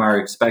of them are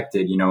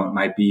expected. It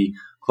might be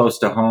close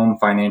to home,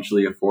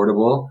 financially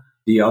affordable.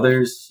 The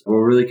others will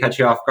really catch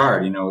you off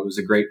guard. It was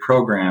a great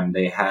program.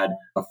 They had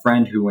a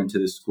friend who went to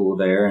the school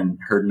there and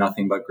heard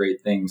nothing but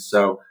great things.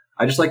 So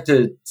I just like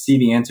to see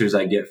the answers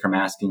I get from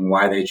asking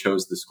why they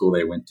chose the school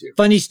they went to.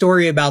 Funny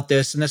story about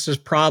this, and this is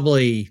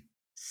probably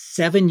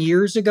 7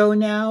 years ago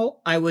now.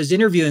 I was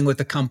interviewing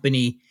with a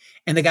company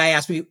and the guy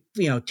asked me,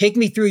 take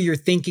me through your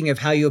thinking of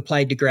how you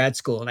applied to grad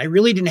school. And I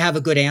really didn't have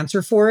a good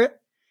answer for it.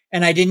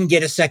 And I didn't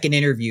get a second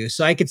interview.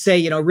 So I could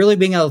say, really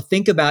being able to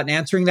think about and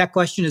answering that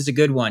question is a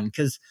good one,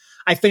 because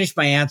I finished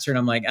my answer and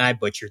I'm like, I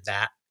butchered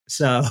that.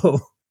 So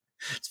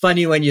it's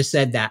funny when you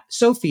said that.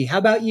 Sophie, how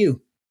about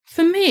you?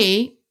 For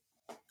me,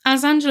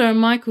 as Angela and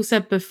Michael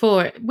said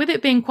before, with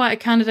it being quite a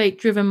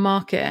candidate-driven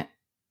market,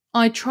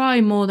 I try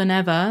more than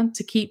ever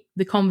to keep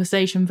the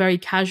conversation very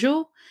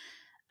casual.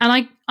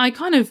 And I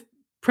kind of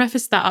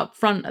preface that up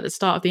front at the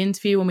start of the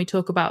interview when we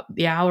talk about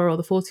the hour or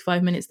the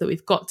 45 minutes that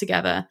we've got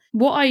together.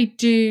 What I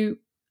do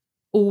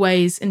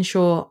always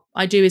ensure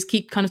I do is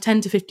keep kind of 10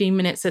 to 15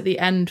 minutes at the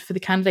end for the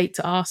candidate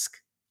to ask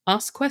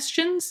us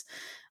questions,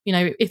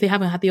 if they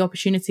haven't had the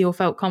opportunity or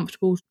felt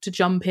comfortable to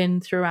jump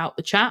in throughout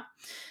the chat.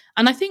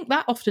 And I think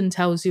that often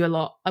tells you a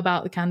lot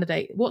about the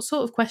candidate. What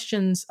sort of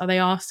questions are they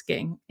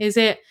asking? Is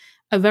it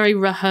a very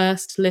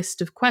rehearsed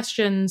list of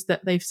questions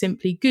that they've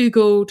simply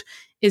Googled?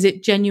 Is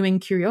it genuine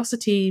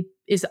curiosity?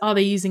 Are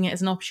they using it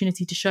as an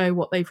opportunity to show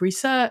what they've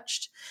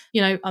researched?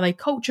 Are they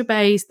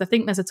culture-based? I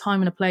think there's a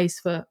time and a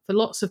place for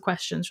lots of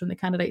questions from the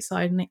candidate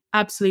side, and it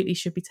absolutely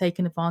should be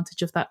taken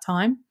advantage of that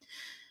time.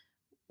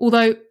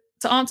 Although,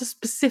 to answer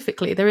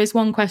specifically, there is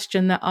one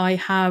question that I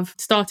have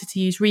started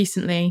to use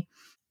recently,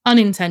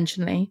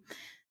 unintentionally,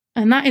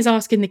 and that is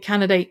asking the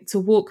candidate to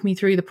walk me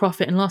through the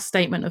profit and loss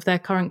statement of their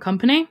current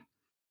company.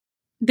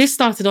 This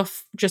started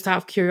off just out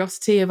of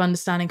curiosity of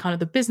understanding kind of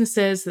the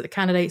businesses that the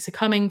candidates are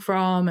coming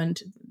from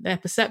and their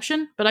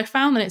perception. But I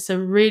found that it's a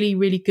really,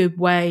 really good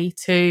way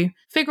to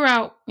figure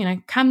out,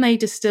 can they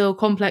distill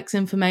complex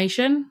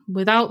information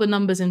without the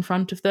numbers in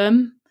front of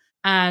them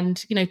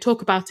and,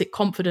 talk about it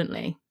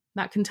confidently.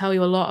 That can tell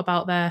you a lot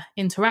about their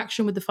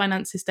interaction with the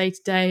finances day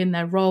to day and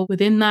their role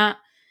within that.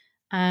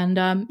 And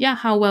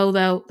how well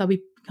they'll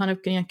be kind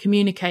of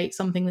communicate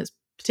something that's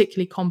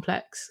particularly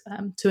complex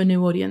to a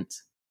new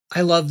audience.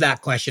 I love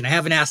that question. I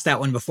haven't asked that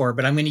one before,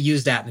 but I'm going to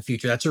use that in the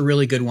future. That's a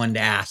really good one to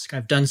ask.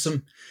 I've done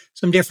some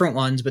different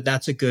ones, but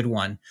that's a good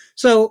one.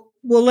 So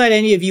we'll let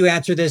any of you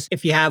answer this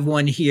if you have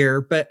one here,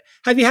 but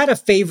have you had a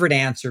favorite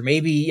answer?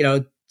 Maybe,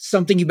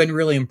 something you've been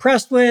really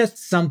impressed with,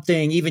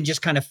 something even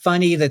just kind of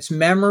funny that's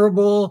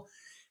memorable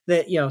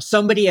that,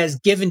 somebody has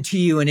given to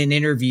you in an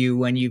interview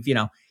when you've,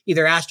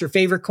 either asked your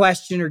favorite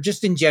question or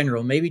just in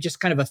general, maybe just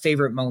kind of a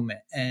favorite moment.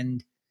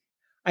 And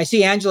I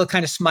see Angela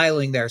kind of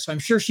smiling there, so I'm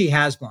sure she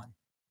has one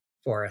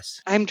for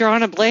us. I'm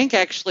drawing a blank,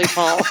 actually,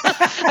 Paul.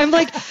 I'm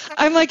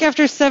like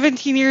after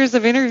 17 years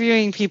of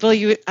interviewing people,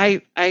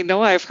 I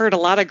know I've heard a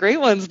lot of great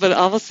ones, but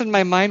all of a sudden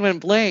my mind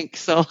went blank.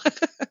 So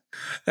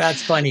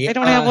that's funny. I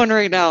don't have one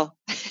right now.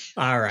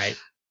 All right.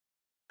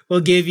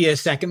 We'll give you a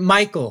second.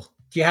 Michael,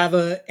 do you have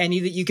any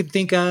that you can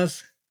think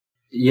of?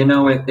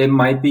 It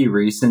might be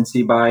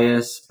recency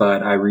bias,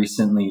 but I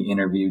recently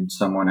interviewed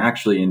someone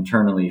actually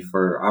internally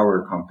for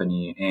our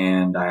company,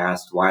 and I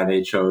asked why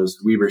they chose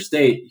Weber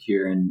State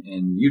here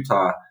in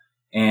Utah.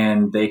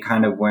 And they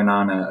kind of went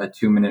on a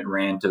 2-minute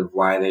rant of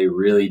why they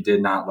really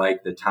did not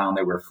like the town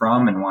they were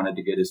from and wanted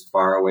to get as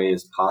far away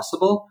as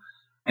possible.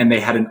 And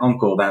they had an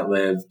uncle that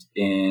lived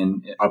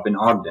up in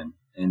Ogden.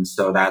 And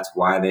so that's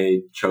why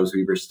they chose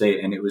Weber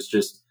State. And it was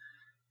just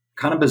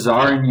kind of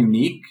bizarre and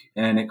unique,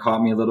 and it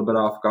caught me a little bit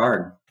off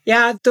guard.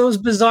 Yeah, those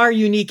bizarre,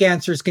 unique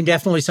answers can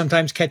definitely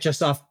sometimes catch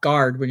us off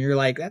guard when you're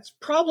like, that's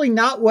probably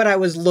not what I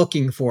was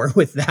looking for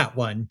with that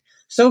one.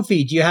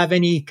 Sophie, do you have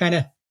any kind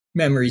of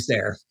memories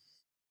there?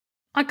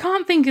 I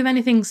can't think of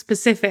anything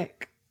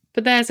specific,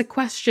 but there's a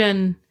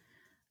question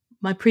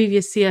my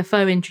previous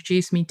CFO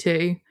introduced me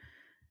to,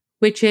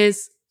 which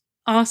is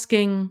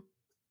asking,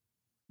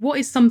 what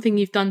is something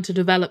you've done to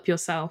develop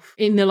yourself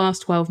in the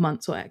last 12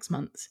 months or X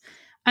months?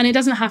 And it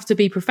doesn't have to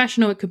be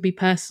professional, it could be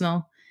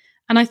personal.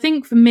 And I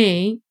think for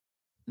me,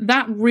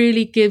 that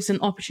really gives an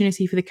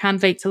opportunity for the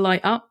candidate to light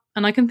up.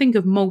 And I can think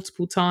of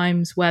multiple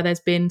times where there's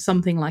been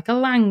something like a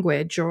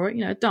language or,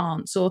 a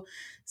dance or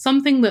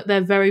something that they're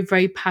very,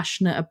 very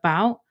passionate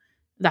about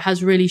that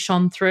has really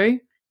shone through.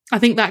 I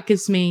think that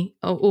gives me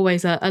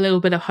always a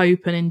little bit of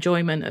hope and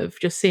enjoyment of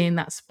just seeing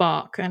that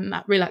spark and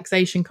that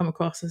relaxation come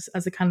across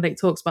as the candidate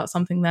talks about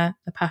something they're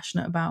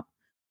passionate about.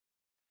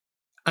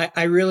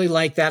 I really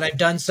like that. I've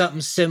done something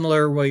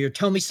similar where you're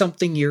telling me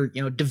something you're,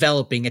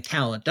 developing a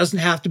talent. Doesn't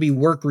have to be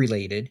work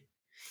related,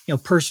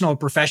 personal or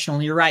professional.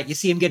 And you're right. You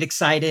see them get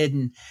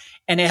excited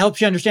And it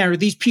helps you understand, are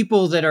these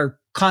people that are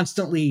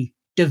constantly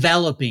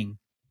developing,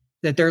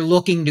 that they're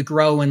looking to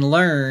grow and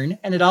learn?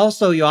 And it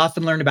also, you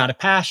often learn about a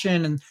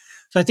passion. And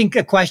so I think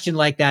a question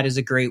like that is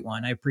a great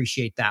one. I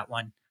appreciate that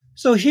one.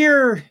 So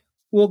here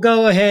we'll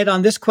go ahead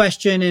on this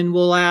question and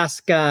we'll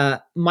ask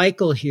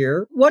Michael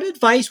here. What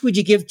advice would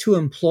you give to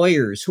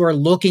employers who are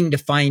looking to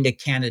find a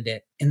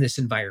candidate in this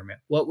environment?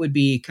 What would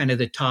be kind of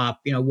the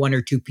top, one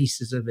or two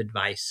pieces of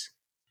advice?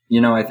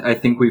 I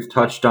think we've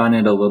touched on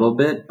it a little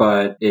bit,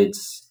 but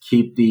it's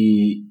keep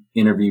the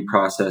interview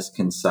process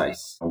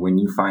concise. When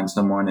you find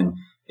someone, and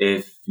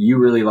if you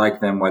really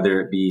like them,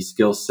 whether it be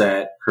skill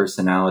set,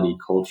 personality,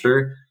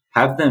 culture,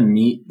 have them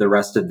meet the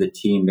rest of the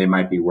team they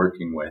might be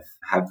working with.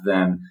 Have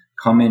them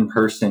come in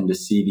person to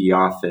see the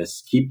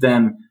office. Keep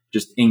them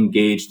just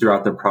engaged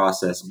throughout the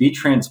process. Be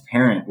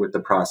transparent with the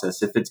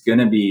process. If it's going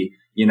to be,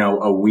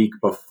 a week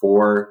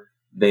before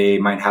they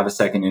might have a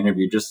second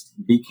interview, just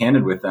be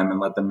candid with them and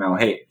let them know,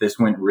 hey, this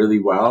went really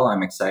well.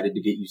 I'm excited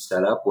to get you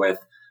set up with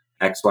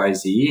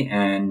XYZ,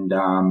 and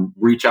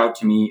reach out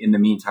to me in the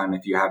meantime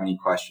if you have any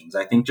questions.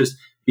 I think just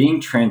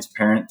being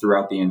transparent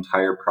throughout the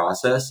entire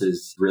process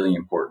is really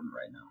important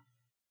right now.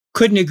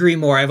 Couldn't agree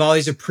more. I've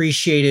always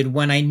appreciated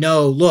when I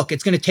know, look,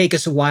 it's going to take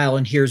us a while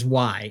and here's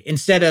why,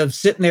 instead of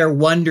sitting there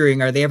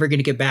wondering, are they ever going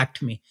to get back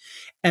to me?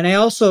 And I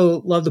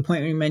also love the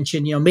point when you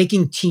mentioned,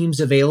 making teams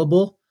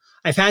available.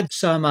 I've had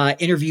some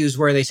interviews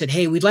where they said,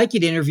 hey, we'd like you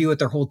to interview with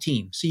their whole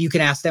team. So you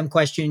can ask them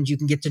questions. You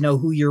can get to know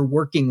who you're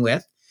working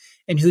with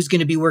and who's going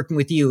to be working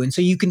with you. And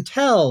so you can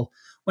tell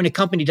when a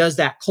company does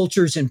that,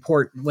 culture is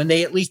important, when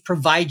they at least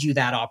provide you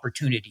that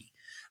opportunity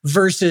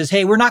versus,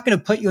 hey, we're not going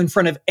to put you in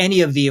front of any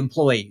of the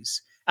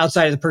employees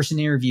outside of the person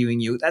interviewing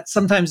you. That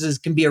sometimes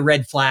can be a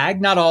red flag,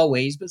 not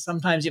always, but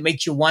sometimes it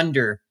makes you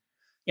wonder,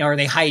 are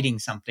they hiding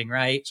something,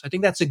 right? So I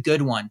think that's a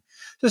good one.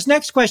 So this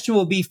next question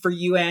will be for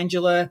you,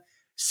 Angela.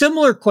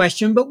 Similar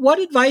question, but what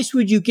advice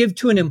would you give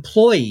to an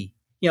employee,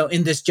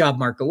 in this job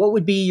market? What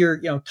would be your,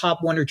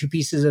 top one or two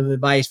pieces of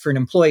advice for an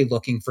employee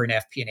looking for an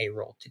FP&A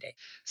role today?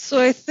 So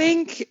I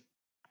think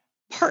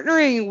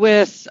partnering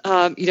with,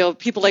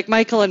 people like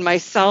Michael and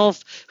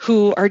myself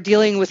who are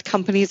dealing with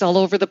companies all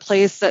over the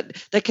place that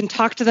can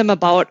talk to them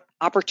about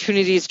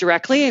opportunities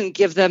directly and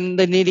give them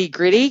the nitty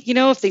gritty.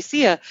 If they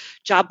see a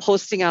job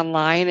posting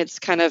online, it's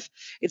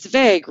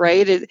vague,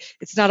 right?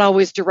 It's not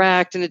always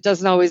direct, and it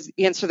doesn't always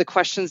answer the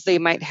questions they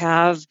might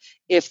have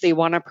if they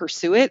want to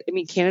pursue it. I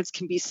mean, candidates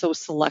can be so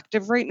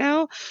selective right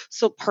now.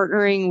 So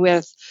partnering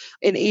with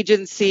an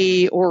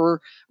agency or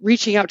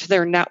reaching out to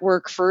their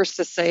network first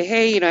to say,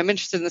 hey, I'm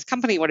interested in this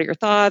company. What are your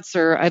thoughts?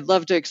 Or I'd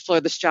love to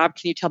explore this job.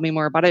 Can you tell me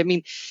more about it? I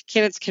mean,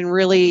 candidates can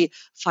really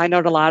find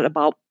out a lot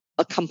about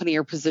a company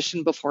or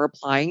position before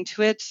applying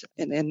to it.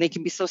 And they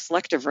can be so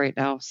selective right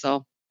now.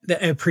 So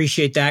I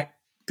appreciate that.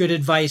 Good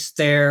advice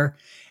there.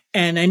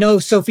 And I know,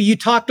 Sophie, you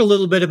talked a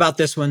little bit about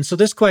this one. So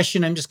this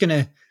question, I'm just going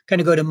to kind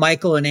of go to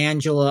Michael and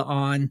Angela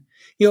on,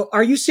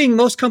 are you seeing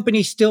most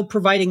companies still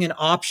providing an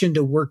option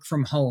to work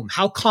from home?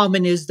 How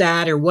common is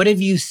that? Or what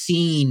have you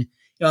seen,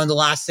 in the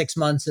last 6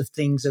 months if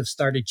things have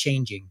started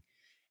changing?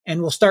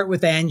 And we'll start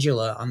with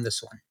Angela on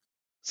this one.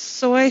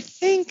 So I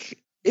think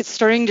it's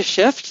starting to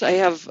shift. I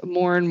have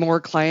more and more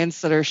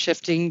clients that are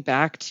shifting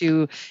back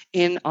to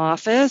in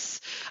office.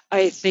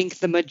 I think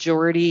the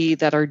majority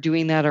that are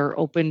doing that are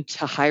open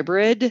to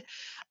hybrid.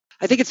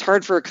 I think it's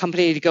hard for a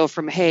company to go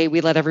from, hey,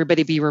 we let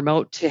everybody be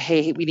remote to,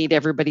 hey, we need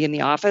everybody in the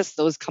office.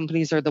 Those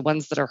companies are the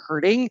ones that are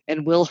hurting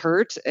and will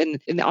hurt.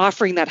 And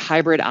offering that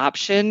hybrid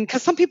option,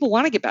 because some people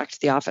want to get back to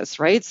the office,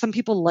 right? Some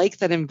people like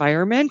that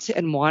environment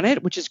and want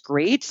it, which is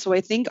great. So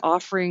I think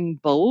offering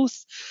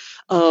both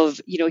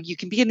of, you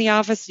can be in the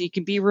office and you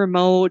can be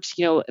remote,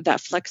 that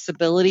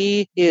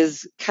flexibility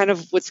is kind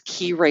of what's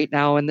key right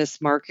now in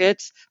this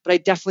market. But I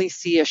definitely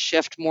see a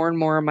shift. More and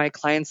more of my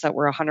clients that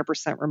were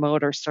 100%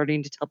 remote are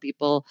starting to tell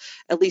people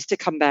at least to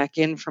come back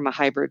in from a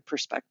hybrid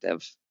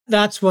perspective.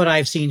 That's what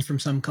I've seen from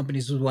some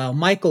companies as well.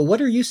 Michael,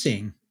 what are you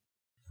seeing?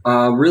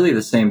 Really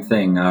the same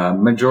thing.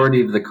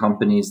 Majority of the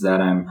companies that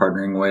I'm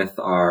partnering with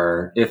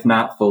are, if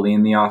not fully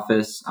in the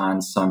office,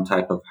 on some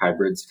type of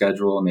hybrid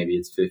schedule. Maybe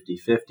it's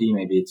 50-50.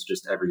 Maybe it's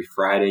just every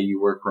Friday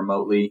you work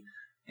remotely.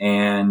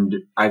 And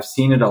I've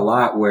seen it a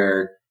lot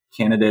where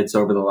candidates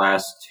over the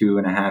last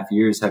 2.5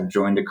 years have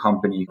joined a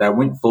company that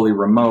went fully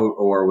remote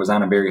or was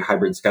on a very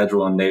hybrid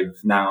schedule, and they've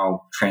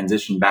now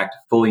transitioned back to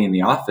fully in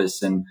the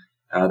office. And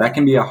that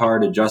can be a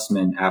hard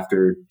adjustment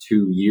after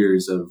 2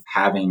 years of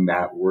having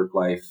that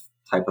work-life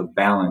type of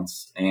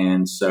balance.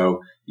 And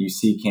so you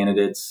see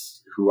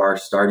candidates who are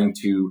starting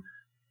to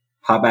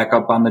hop back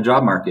up on the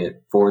job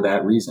market for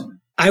that reason.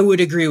 I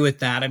would agree with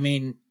that. I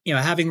mean,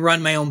 having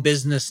run my own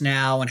business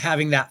now and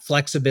having that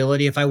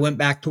flexibility, if I went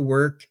back to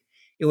work,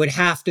 it would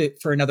have to,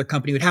 for another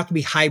company, it would have to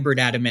be hybrid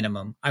at a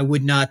minimum. I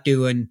would not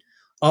do an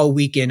all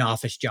weekend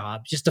office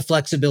job. Just the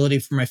flexibility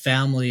for my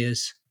family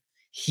is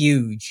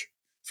huge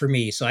for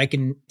me. So I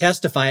can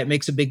testify it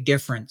makes a big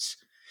difference.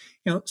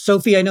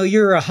 Sophie, I know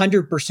you're a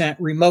 100%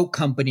 remote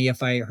company,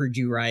 if I heard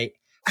you right.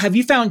 Have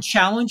you found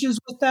challenges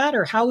with that,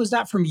 or how is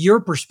that from your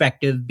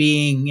perspective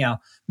being,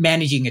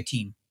 managing a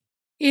team?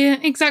 Yeah,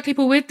 exactly,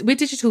 Paul. We're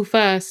digital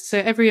first, so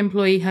every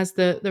employee has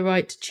the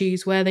right to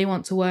choose where they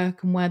want to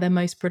work and where they're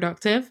most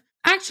productive.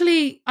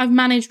 Actually, I've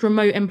managed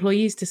remote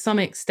employees to some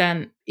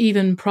extent,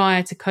 even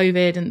prior to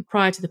COVID and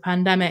prior to the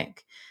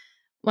pandemic.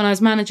 When I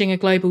was managing a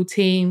global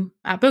team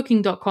at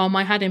Booking.com,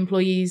 I had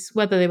employees,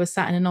 whether they were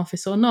sat in an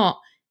office or not,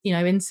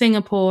 in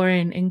Singapore,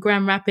 in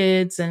Grand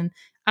Rapids and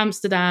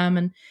Amsterdam.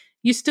 And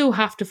you still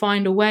have to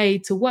find a way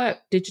to work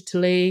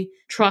digitally,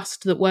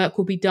 trust that work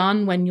will be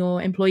done when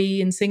your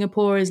employee in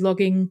Singapore is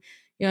logging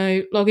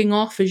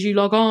off as you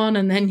log on,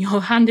 and then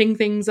you're handing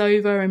things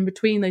over in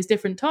between those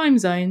different time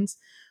zones.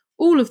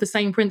 All of the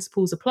same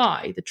principles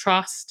apply: the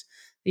trust,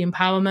 the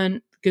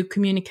empowerment, good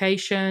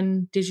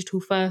communication,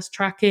 digital first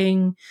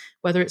tracking,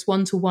 whether it's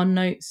one-to-one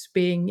notes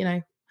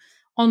being,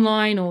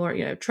 online or,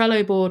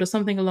 Trello board or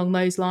something along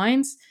those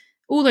lines.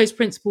 All those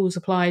principles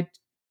applied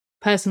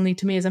personally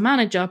to me as a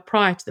manager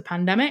prior to the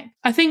pandemic.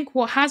 I think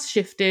what has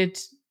shifted,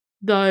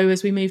 though,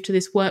 as we move to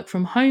this work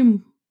from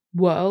home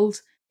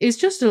world, is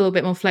just a little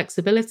bit more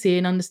flexibility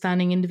in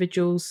understanding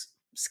individuals'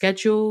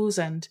 schedules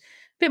and a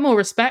bit more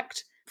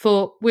respect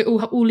for we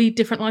all lead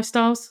different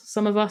lifestyles.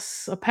 Some of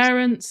us are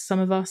parents, some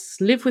of us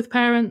live with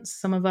parents,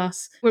 some of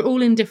us, we're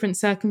all in different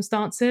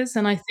circumstances.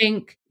 And I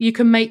think you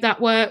can make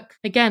that work,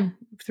 again,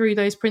 through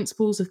those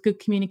principles of good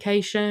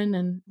communication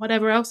and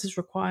whatever else is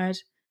required.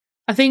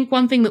 I think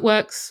one thing that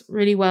works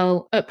really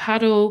well at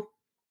Paddle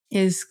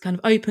is kind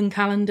of open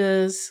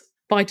calendars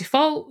by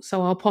default.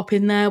 So I'll pop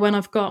in there when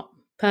I've got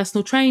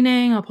personal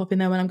training, I'll pop in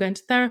there when I'm going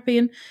to therapy.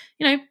 And,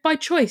 by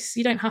choice,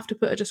 you don't have to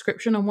put a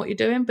description on what you're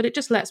doing, but it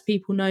just lets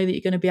people know that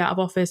you're going to be out of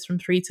office from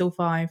 3 till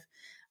 5.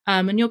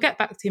 And you'll get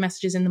back to your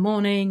messages in the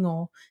morning,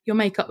 or you'll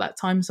make up that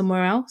time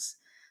somewhere else.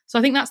 So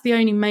I think that's the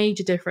only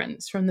major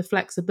difference from the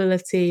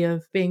flexibility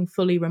of being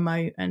fully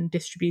remote and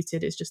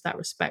distributed. It's just that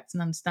respect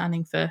and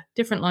understanding for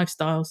different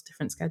lifestyles,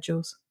 different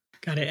schedules.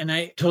 Got it. And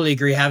I totally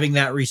agree. Having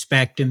that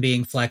respect and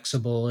being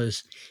flexible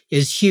is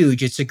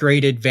huge. It's a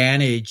great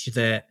advantage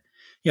that,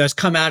 has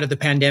come out of the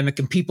pandemic,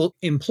 and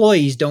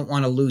employees don't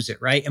want to lose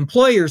it, right?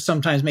 Employers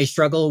sometimes may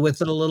struggle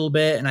with it a little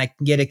bit, and I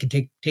can get it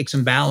can take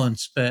some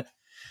balance, but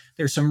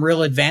there's some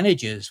real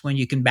advantages when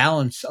you can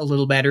balance a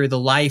little better the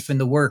life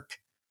and the work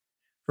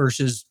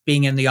versus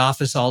being in the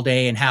office all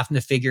day and having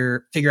to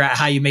figure out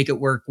how you make it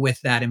work with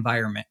that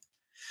environment.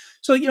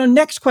 So,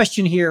 next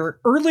question here.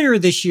 Earlier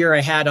this year,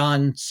 I had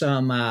on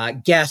some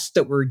guests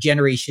that were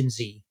Generation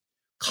Z,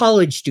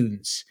 college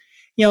students.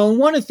 And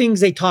one of the things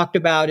they talked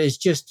about is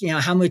just,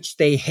 how much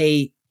they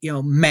hate,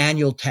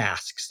 manual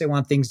tasks. They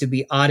want things to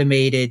be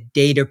automated,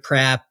 data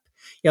prep.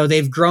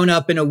 They've grown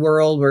up in a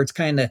world where it's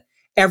kind of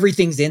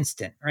everything's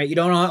instant, right? You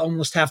don't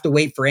almost have to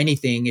wait for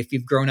anything if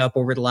you've grown up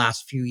over the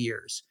last few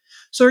years.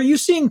 So are you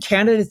seeing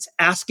candidates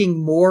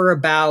asking more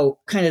about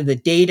kind of the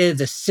data,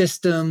 the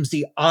systems,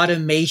 the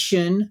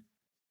automation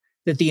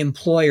that the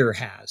employer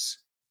has?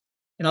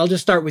 And I'll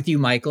just start with you,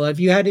 Michael. Have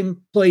you had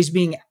employees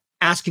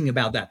asking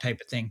about that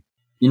type of thing?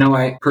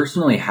 I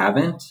personally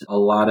haven't. A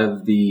lot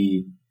of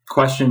the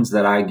questions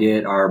that I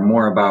get are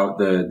more about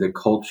the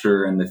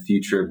culture and the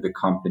future of the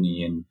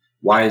company, and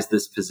why is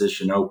this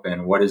position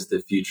open? What is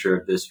the future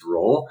of this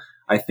role?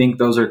 I think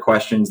those are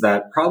questions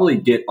that probably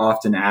get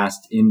often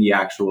asked in the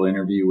actual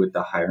interview with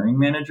the hiring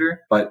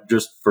manager. But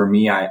just for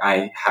me,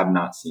 I have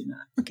not seen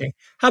that. Okay.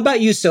 How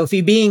about you, Sophie,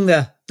 being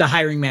the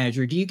hiring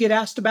manager? Do you get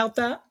asked about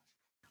that?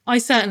 I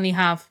certainly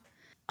have.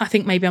 I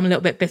think maybe I'm a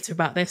little bit bitter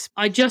about this.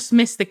 I just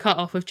missed the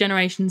cutoff of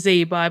Generation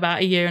Z by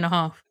about a year and a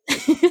half.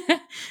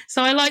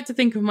 So I like to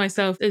think of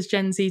myself as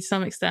Gen Z to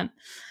some extent.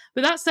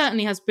 But that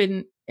certainly has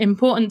been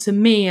important to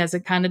me as a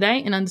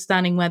candidate in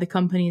understanding where the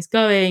company is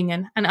going,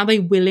 and are they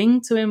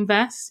willing to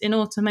invest in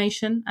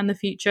automation and the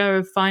future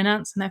of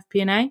finance and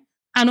FP&A?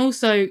 And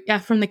also,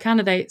 from the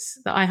candidates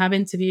that I have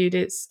interviewed,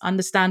 it's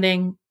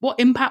understanding what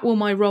impact will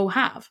my role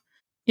have.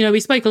 We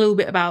spoke a little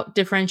bit about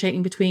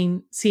differentiating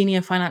between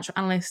senior financial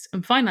analyst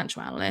and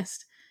financial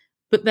analyst,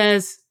 but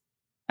there's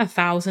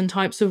 1,000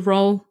 types of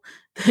role,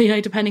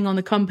 depending on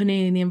the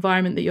company and the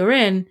environment that you're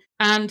in.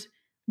 And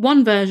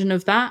one version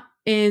of that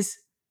is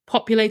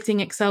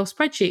populating Excel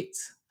spreadsheets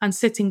and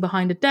sitting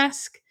behind a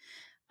desk.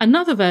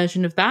 Another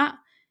version of that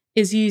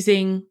is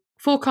using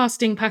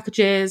forecasting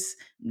packages,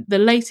 the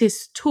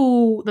latest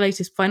tool, the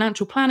latest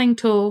financial planning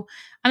tool,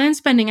 and then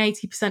spending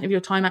 80% of your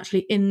time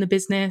actually in the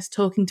business,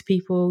 talking to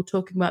people,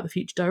 talking about the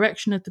future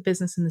direction of the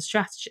business and the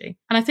strategy.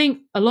 And I think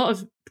a lot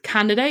of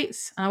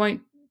candidates, I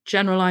won't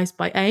generalize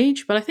by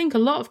age, but I think a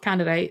lot of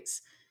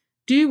candidates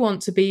do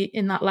want to be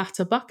in that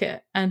latter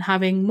bucket and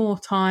having more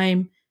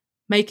time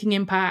making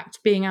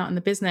impact, being out in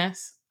the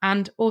business,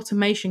 and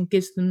automation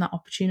gives them that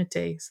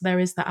opportunity. So there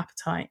is that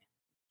appetite.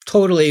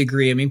 Totally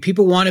agree. I mean,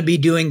 people want to be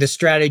doing the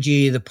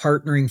strategy, the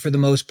partnering for the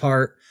most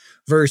part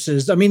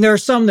versus, there are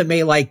some that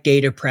may like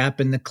data prep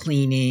and the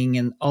cleaning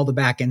and all the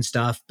back end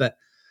stuff, but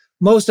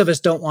most of us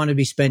don't want to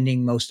be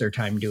spending most of their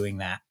time doing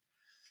that.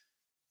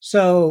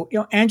 So,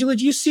 Angela,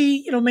 do you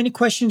see, many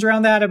questions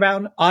around that,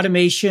 about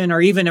automation, or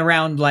even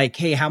around like,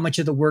 hey, how much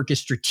of the work is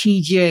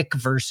strategic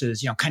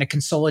versus, kind of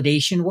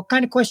consolidation? What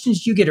kind of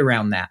questions do you get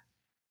around that?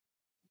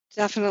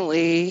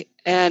 Definitely.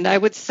 And I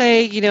would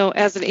say,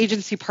 as an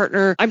agency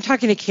partner, I'm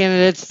talking to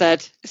candidates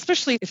that,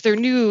 especially if they're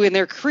new in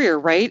their career,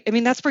 right? I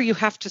mean, that's where you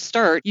have to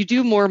start. You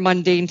do more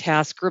mundane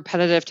tasks,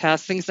 repetitive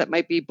tasks, things that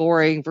might be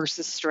boring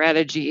versus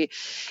strategy.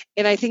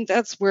 And I think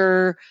that's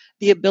where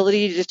the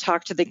ability to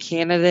talk to the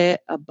candidate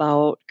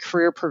about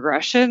career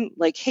progression,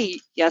 like, hey,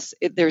 yes,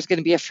 there's going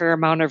to be a fair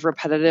amount of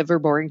repetitive or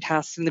boring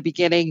tasks in the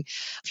beginning.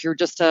 If you're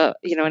just an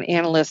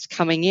analyst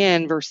coming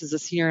in versus a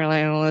senior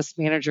analyst,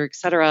 manager, et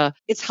cetera,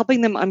 it's helping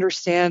them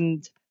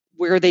understand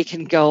where they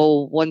can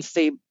go once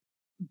they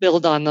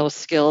build on those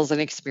skills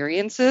and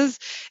experiences.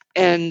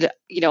 And,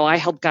 I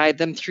help guide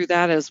them through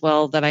that as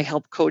well. Then I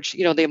help coach,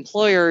 the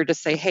employer to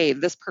say, hey,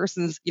 this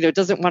person's,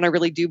 doesn't want to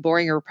really do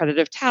boring or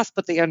repetitive tasks,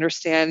 but they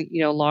understand,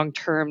 long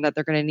term that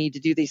they're going to need to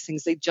do these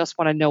things. They just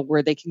want to know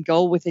where they can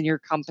go within your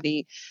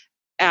company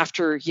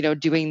after,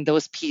 doing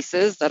those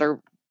pieces that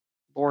are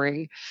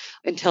boring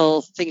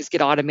until things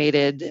get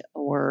automated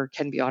or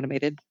can be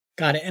automated.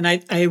 Got it. And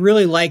I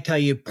really liked how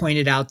you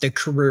pointed out the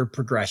career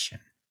progression,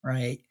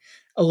 right?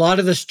 A lot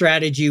of the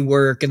strategy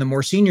work and the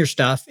more senior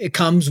stuff, it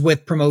comes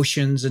with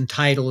promotions and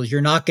titles.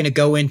 You're not going to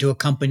go into a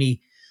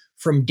company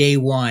from day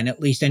one,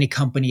 at least any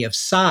company of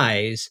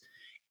size,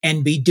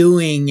 and be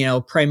doing,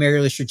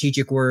 primarily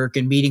strategic work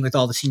and meeting with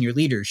all the senior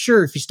leaders.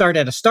 Sure, if you start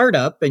at a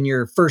startup and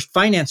you're first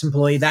finance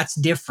employee, that's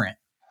different.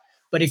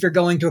 But if you're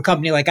going to a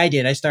company like I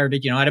did, I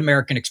started, at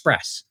American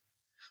Express.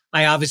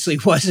 I obviously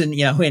wasn't,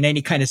 in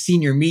any kind of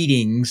senior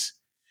meetings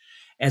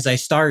as I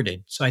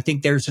started. So I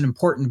think there's an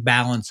important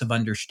balance of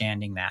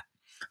understanding that.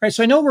 All right.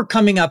 So I know we're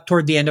coming up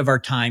toward the end of our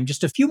time.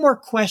 Just a few more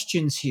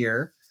questions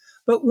here.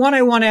 But one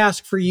I want to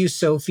ask for you,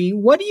 Sophie,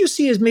 what do you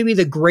see as maybe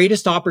the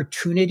greatest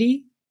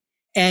opportunity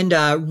and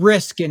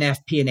risk in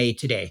FP&A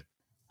today?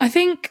 I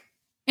think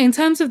in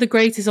terms of the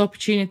greatest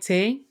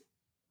opportunity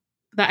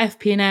that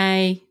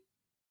FP&A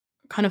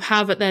kind of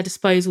have at their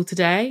disposal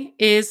today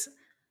is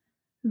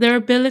their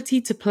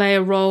ability to play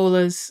a role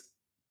as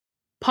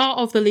part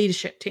of the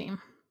leadership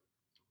team,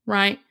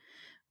 right?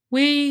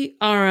 We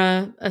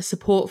are a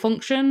support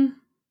function,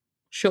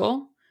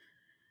 sure,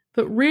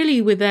 but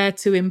really we're there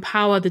to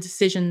empower the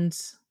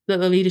decisions that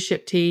the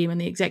leadership team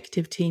and the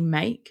executive team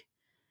make.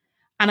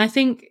 And I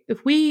think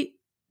if we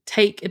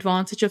take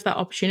advantage of that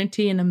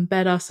opportunity and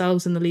embed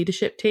ourselves in the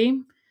leadership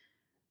team,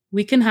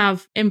 we can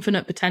have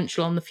infinite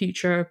potential on the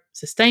future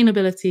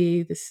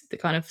sustainability, the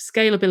kind of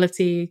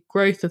scalability,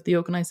 growth of the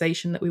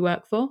organization that we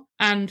work for.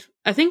 And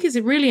I think it's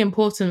really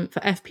important for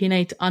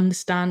FP&A to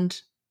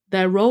understand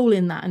their role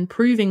in that and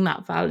proving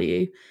that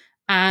value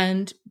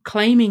and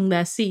claiming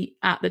their seat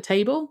at the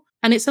table.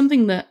 And it's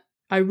something that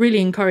I really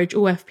encourage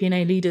all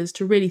FP&A leaders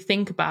to really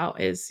think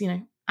about is,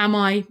 am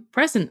I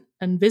present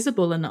and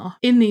visible enough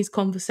in these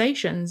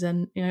conversations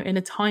and, in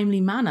a timely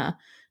manner,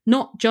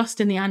 not just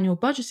in the annual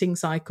budgeting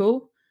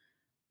cycle,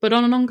 but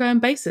on an ongoing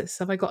basis?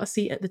 Have I got a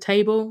seat at the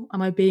table?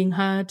 Am I being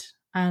heard?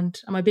 And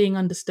am I being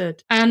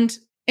understood? And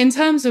in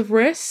terms of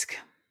risk,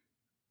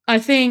 I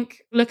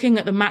think looking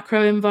at the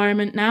macro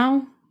environment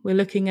now, we're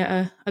looking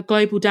at a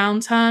global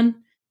downturn.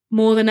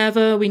 More than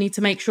ever, we need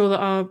to make sure that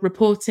our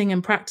reporting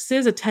and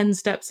practices are 10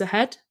 steps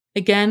ahead.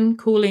 Again,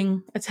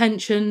 calling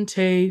attention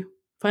to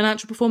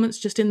financial performance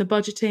just in the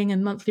budgeting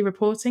and monthly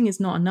reporting is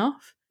not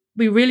enough.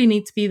 We really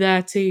need to be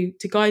there to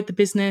guide the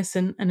business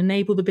and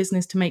enable the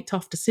business to make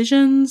tough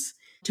decisions,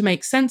 to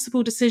make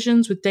sensible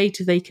decisions with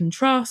data they can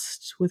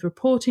trust, with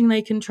reporting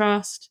they can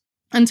trust,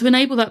 and to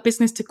enable that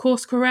business to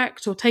course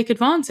correct or take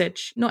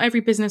advantage. Not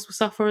every business will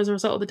suffer as a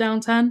result of the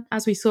downturn.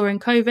 As we saw in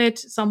COVID,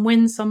 some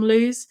win, some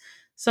lose.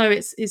 So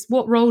it's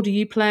what role do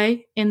you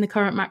play in the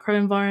current macro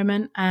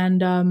environment?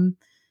 And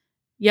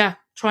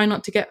try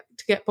not to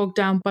get bogged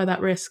down by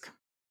that risk.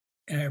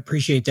 I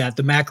appreciate that.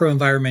 The macro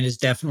environment is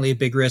definitely a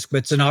big risk, but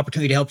it's an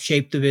opportunity to help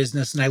shape the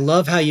business. And I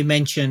love how you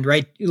mentioned,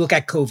 right? You look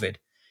at COVID.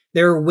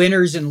 There are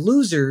winners and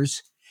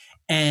losers,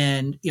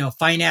 and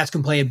finance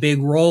can play a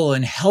big role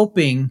in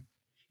helping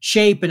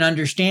shape and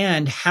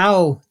understand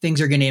how things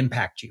are going to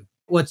impact you.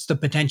 What's the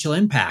potential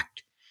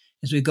impact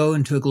as we go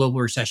into a global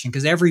recession?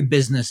 Because every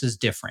business is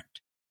different.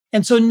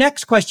 And so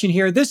next question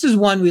here, this is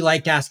one we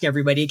like to ask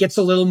everybody. It gets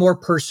a little more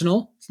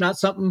personal. It's not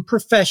something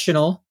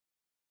professional,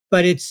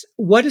 but it's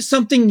what is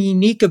something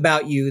unique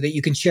about you that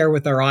you can share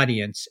with our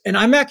audience? And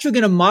I'm actually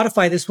going to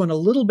modify this one a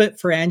little bit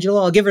for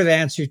Angela. I'll give her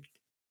the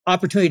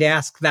opportunity to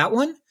ask that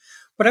one.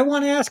 But I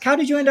want to ask, how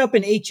did you end up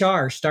in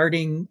HR,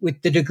 starting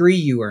with the degree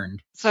you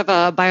earned? So I have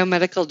a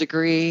biomedical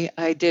degree.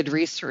 I did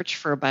research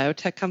for a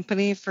biotech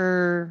company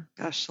for,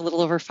 a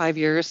little over 5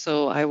 years.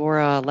 So I wore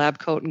a lab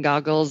coat and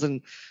goggles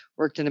and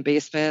worked in a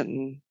basement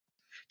and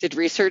did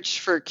research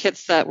for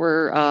kits that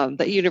were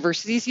that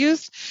universities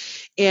used.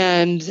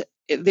 And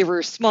they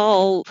were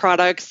small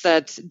products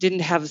that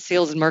didn't have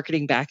sales and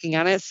marketing backing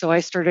on it. So I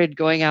started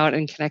going out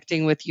and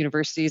connecting with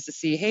universities to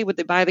see, hey, would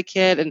they buy the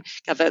kit, and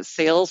got that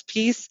sales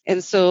piece.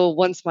 And so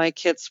once my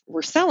kits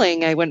were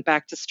selling, I went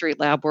back to straight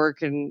lab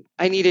work, and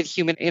I needed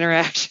human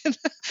interaction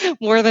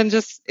more than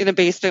just in a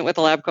basement with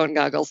a lab coat and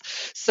goggles.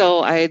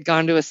 So I had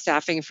gone to a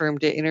staffing firm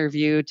to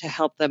interview to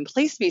help them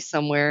place me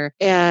somewhere.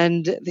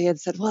 And they had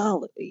said,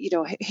 well,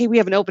 hey, we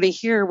have an opening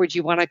here. Would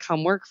you want to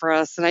come work for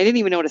us? And I didn't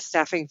even know what a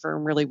staffing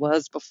firm really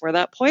was before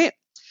that point.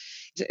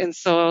 And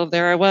so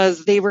there I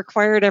was. They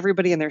required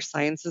everybody in their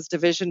sciences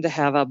division to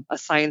have a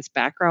science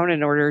background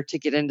in order to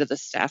get into the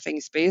staffing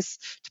space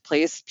to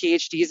place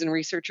PhDs and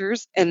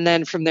researchers. And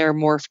then from there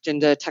morphed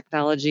into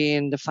technology,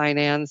 into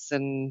finance,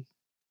 and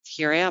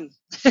here I am.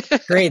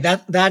 Great.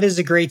 That is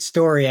a great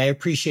story. I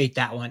appreciate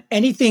that one.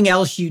 Anything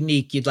else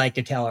unique you'd like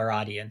to tell our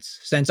audience,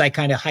 since I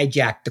kind of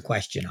hijacked the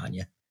question on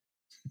you?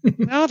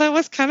 No, that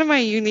was kind of my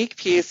unique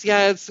piece.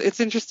 Yeah, it's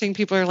interesting.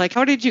 People are like,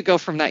 how did you go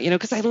from that?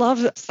 Because I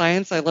love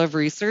science, I love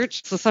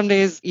research. So some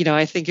days,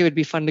 I think it would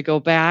be fun to go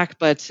back,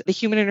 but the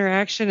human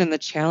interaction and the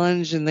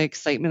challenge and the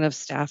excitement of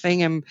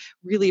staffing, I'm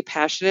really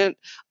passionate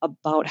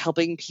about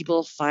helping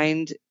people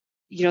find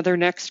their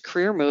next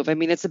career move. I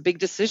mean, it's a big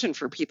decision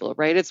for people,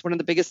 right? It's one of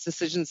the biggest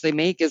decisions they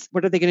make is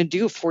what are they going to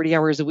do 40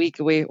 hours a week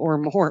away or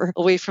more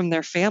away from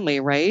their family,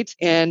 right?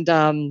 And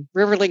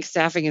Riverlink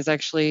Staffing is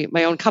actually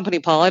my own company,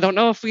 Paul. I don't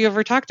know if we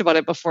ever talked about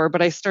it before,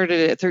 but I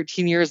started it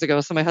 13 years ago.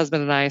 So my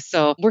husband and I,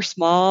 so we're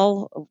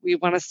small. We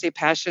want to stay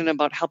passionate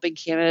about helping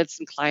candidates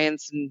and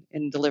clients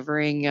and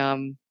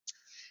delivering,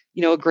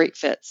 great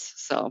fits.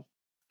 So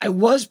I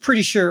was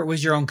pretty sure it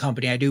was your own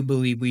company. I do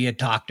believe we had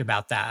talked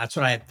about that. That's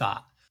what I had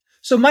thought.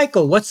 So,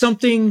 Michael, what's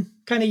something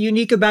kind of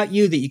unique about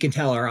you that you can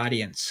tell our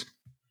audience?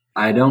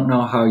 I don't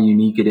know how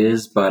unique it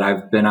is, but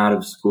I've been out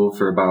of school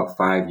for about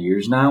 5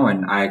 years now,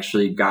 and I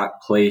actually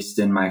got placed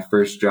in my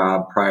first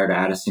job prior to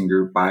Addison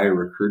Group by a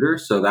recruiter.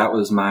 So that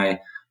was my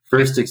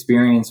first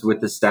experience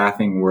with the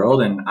staffing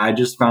world, and I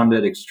just found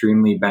it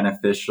extremely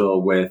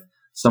beneficial with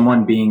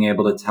someone being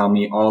able to tell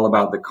me all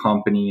about the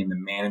company and the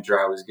manager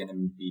I was going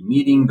to be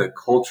meeting, the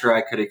culture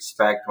I could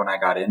expect when I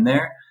got in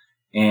there.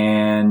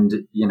 And,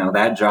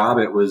 that job,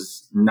 it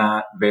was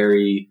not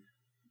very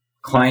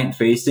client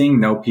facing,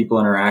 no people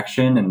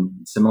interaction. And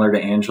similar to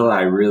Angela,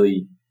 I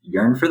really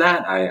yearn for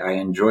that. I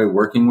enjoy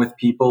working with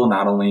people,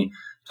 not only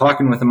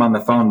talking with them on the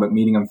phone, but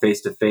meeting them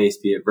face to face,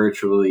 be it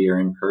virtually or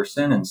in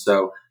person. And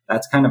so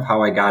that's kind of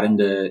how I got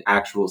into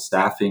actual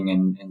staffing.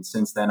 And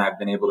since then, I've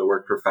been able to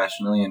work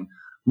professionally in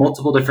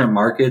multiple different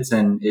markets.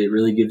 And it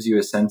really gives you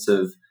a sense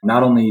of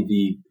not only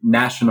the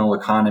national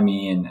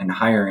economy and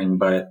hiring,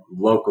 but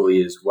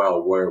locally as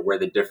well, where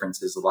the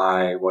differences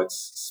lie, what's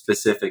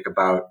specific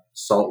about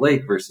Salt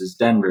Lake versus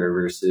Denver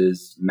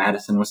versus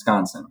Madison,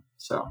 Wisconsin.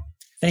 So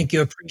thank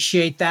you.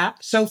 Appreciate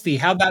that. Sophie,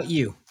 how about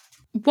you?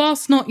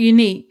 Whilst not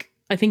unique,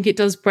 I think it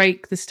does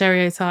break the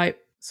stereotype.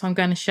 So I'm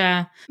going to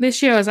share.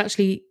 This year I was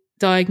actually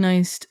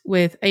diagnosed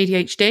with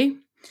ADHD,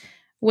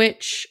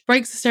 which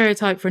breaks the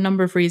stereotype for a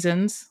number of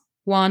reasons.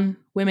 1,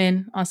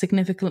 women are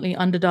significantly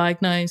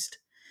underdiagnosed.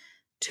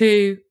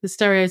 2, the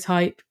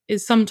stereotype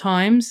is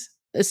sometimes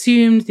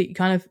assumed that you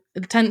kind of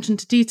attention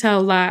to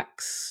detail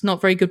lacks,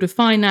 not very good with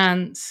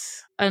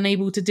finance,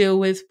 unable to deal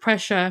with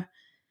pressure,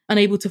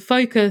 unable to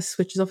focus,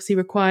 which is obviously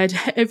required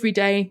every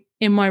day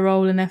in my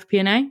role in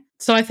FP&A.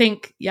 So I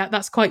think,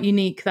 that's quite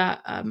unique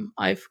that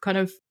I've kind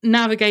of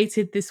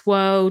navigated this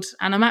world,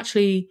 and I'm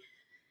actually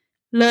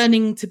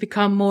learning to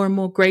become more and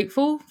more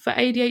grateful for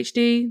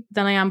ADHD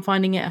than I am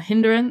finding it a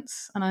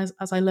hindrance. And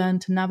as I learn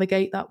to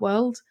navigate that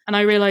world, and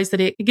I realize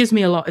that it gives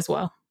me a lot as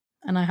well.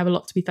 And I have a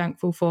lot to be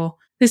thankful for.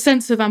 This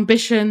sense of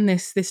ambition,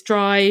 this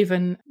drive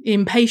and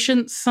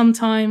impatience,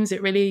 sometimes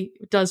it really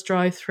does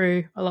drive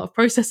through a lot of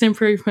process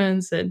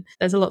improvements, and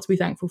there's a lot to be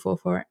thankful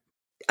for it.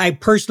 I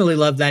personally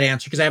love that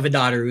answer because I have a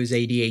daughter who's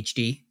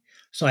ADHD.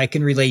 So I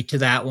can relate to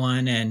that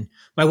one. And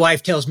my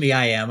wife tells me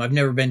I am. I've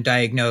never been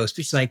diagnosed.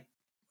 She's like,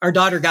 our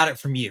daughter got it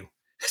from you.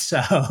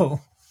 So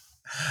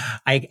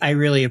I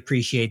really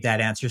appreciate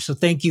that answer. So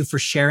thank you for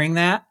sharing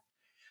that.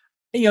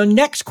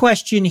 Next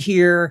question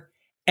here,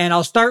 and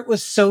I'll start with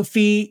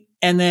Sophie,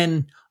 and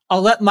then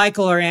I'll let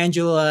Michael or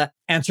Angela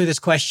answer this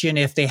question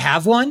if they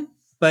have one,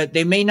 but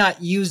they may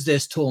not use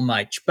this tool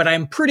much, but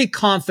I'm pretty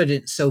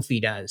confident Sophie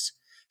does.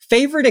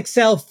 Favorite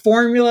Excel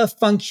formula,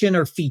 function,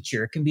 or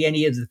feature? It can be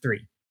any of the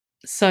three.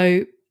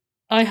 So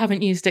I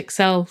haven't used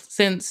Excel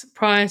since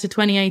prior to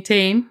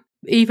 2018.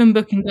 Even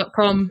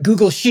booking.com.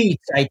 Google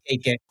Sheets, I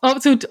take it.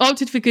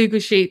 Opted for Google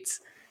Sheets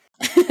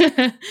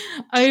over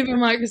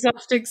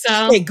Microsoft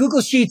Excel. Hey,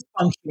 Google Sheets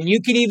function. You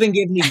can even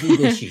give me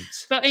Google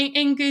Sheets. But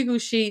in Google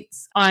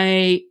Sheets,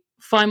 I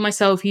find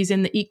myself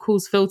using the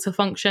equals filter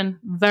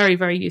function. Very,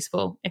 very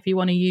useful if you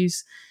want to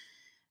use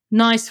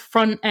nice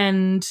front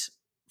end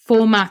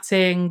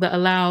formatting that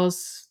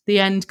allows the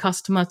end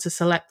customer to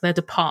select their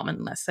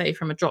department, let's say,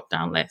 from a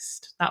drop-down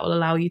list. That will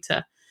allow you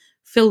to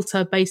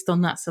filter based on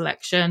that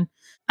selection.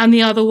 And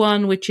the other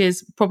one, which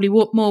is probably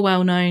more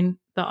well-known,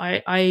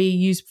 that I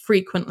use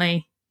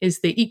frequently,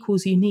 is the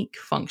equals unique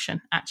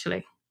function,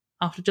 actually,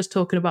 after just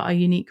talking about our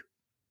unique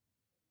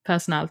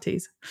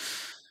personalities.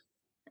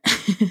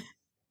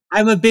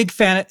 I'm a big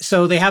fan.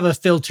 So they have a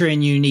filter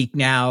in unique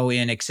now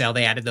in Excel.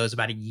 They added those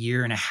about a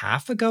year and a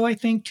half ago, I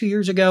think, 2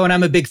 years ago. And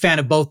I'm a big fan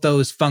of both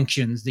those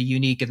functions, the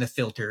unique and the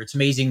filter. It's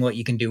amazing what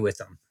you can do with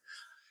them.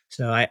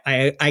 So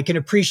I can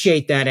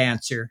appreciate that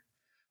answer.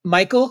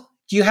 Michael,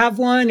 do you have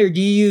one or do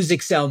you use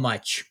Excel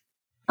much?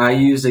 I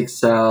use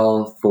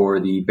Excel for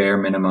the bare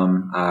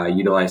minimum,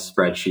 utilize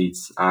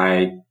spreadsheets.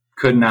 I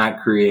could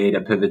not create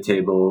a pivot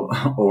table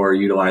or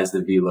utilize the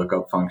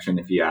VLOOKUP function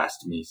if you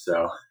asked me.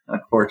 So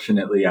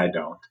unfortunately, I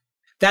don't.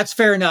 That's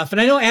fair enough.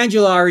 And I know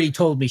Angela already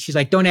told me, she's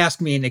like, don't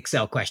ask me an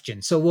Excel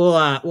question. So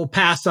we'll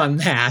pass on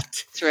that.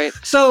 That's right.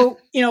 So,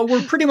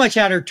 we're pretty much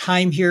at our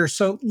time here.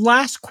 So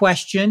last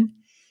question.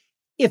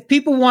 If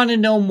people want to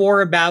know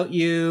more about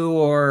you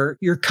or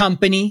your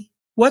company,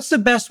 what's the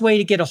best way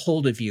to get a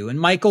hold of you? And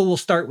Michael, we'll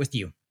start with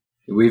you.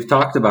 We've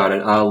talked about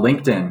it.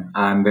 LinkedIn.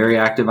 I'm very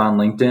active on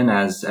LinkedIn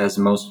as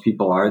most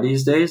people are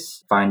these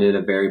days. Find it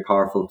a very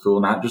powerful tool,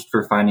 not just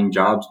for finding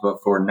jobs, but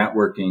for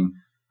networking,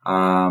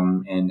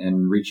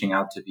 and reaching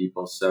out to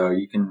people. So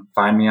you can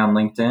find me on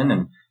LinkedIn.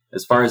 And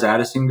as far as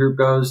Addison Group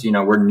goes,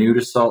 we're new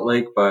to Salt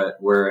Lake, but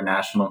we're a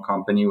national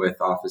company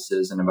with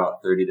offices in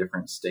about 30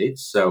 different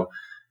states. So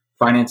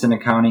finance and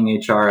accounting,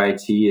 HR,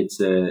 IT,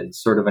 it's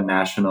sort of a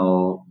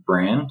national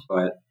brand,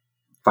 but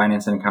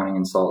finance and accounting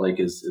in Salt Lake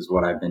is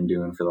what I've been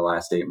doing for the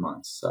last 8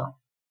 months. So. All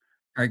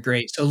right,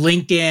 great. So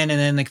LinkedIn and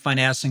then the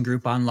Finance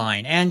Group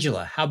online.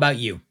 Angela, how about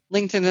you?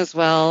 LinkedIn as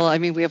well. I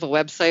mean, we have a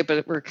website,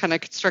 but we're kind of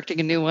constructing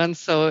a new one.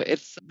 So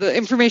it's the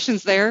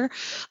information's there.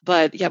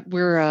 But yeah,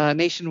 we're a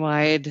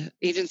nationwide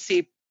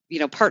agency,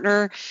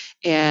 partner,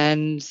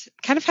 and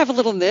kind of have a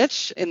little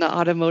niche in the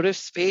automotive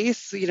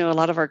space. A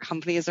lot of our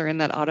companies are in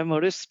that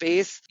automotive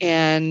space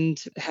and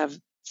have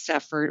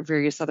staff for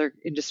various other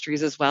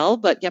industries as well.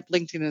 But yep,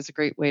 LinkedIn is a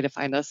great way to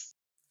find us.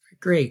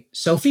 Great.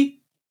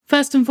 Sophie?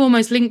 First and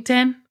foremost,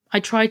 LinkedIn. I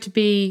try to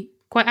be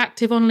quite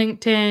active on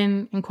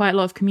LinkedIn in quite a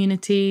lot of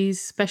communities,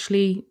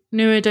 especially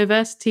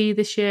neurodiversity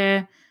this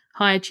year,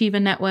 high achiever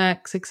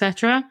networks,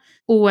 etc.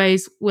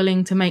 Always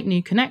willing to make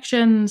new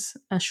connections.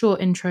 A short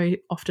intro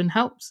often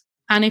helps.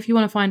 And if you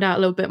want to find out a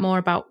little bit more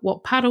about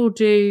what Paddle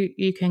do,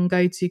 you can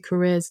go to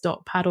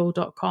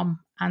careers.paddle.com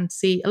and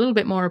see a little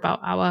bit more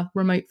about our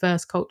remote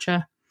first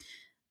culture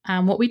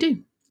and what we do.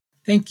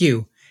 Thank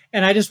you.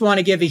 And I just want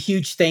to give a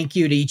huge thank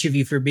you to each of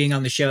you for being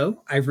on the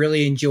show. I've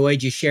really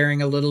enjoyed you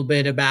sharing a little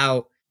bit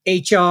about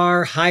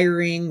HR,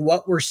 hiring,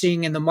 what we're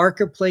seeing in the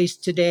marketplace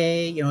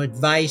today,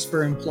 advice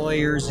for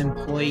employers,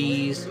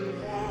 employees.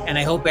 And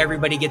I hope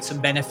everybody gets some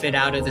benefit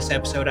out of this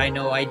episode. I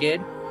know I did.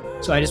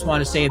 So I just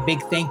want to say a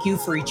big thank you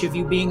for each of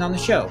you being on the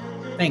show.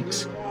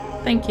 Thanks.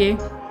 Thank you.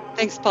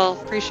 Thanks, Paul.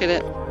 Appreciate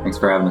it. Thanks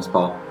for having us,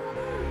 Paul.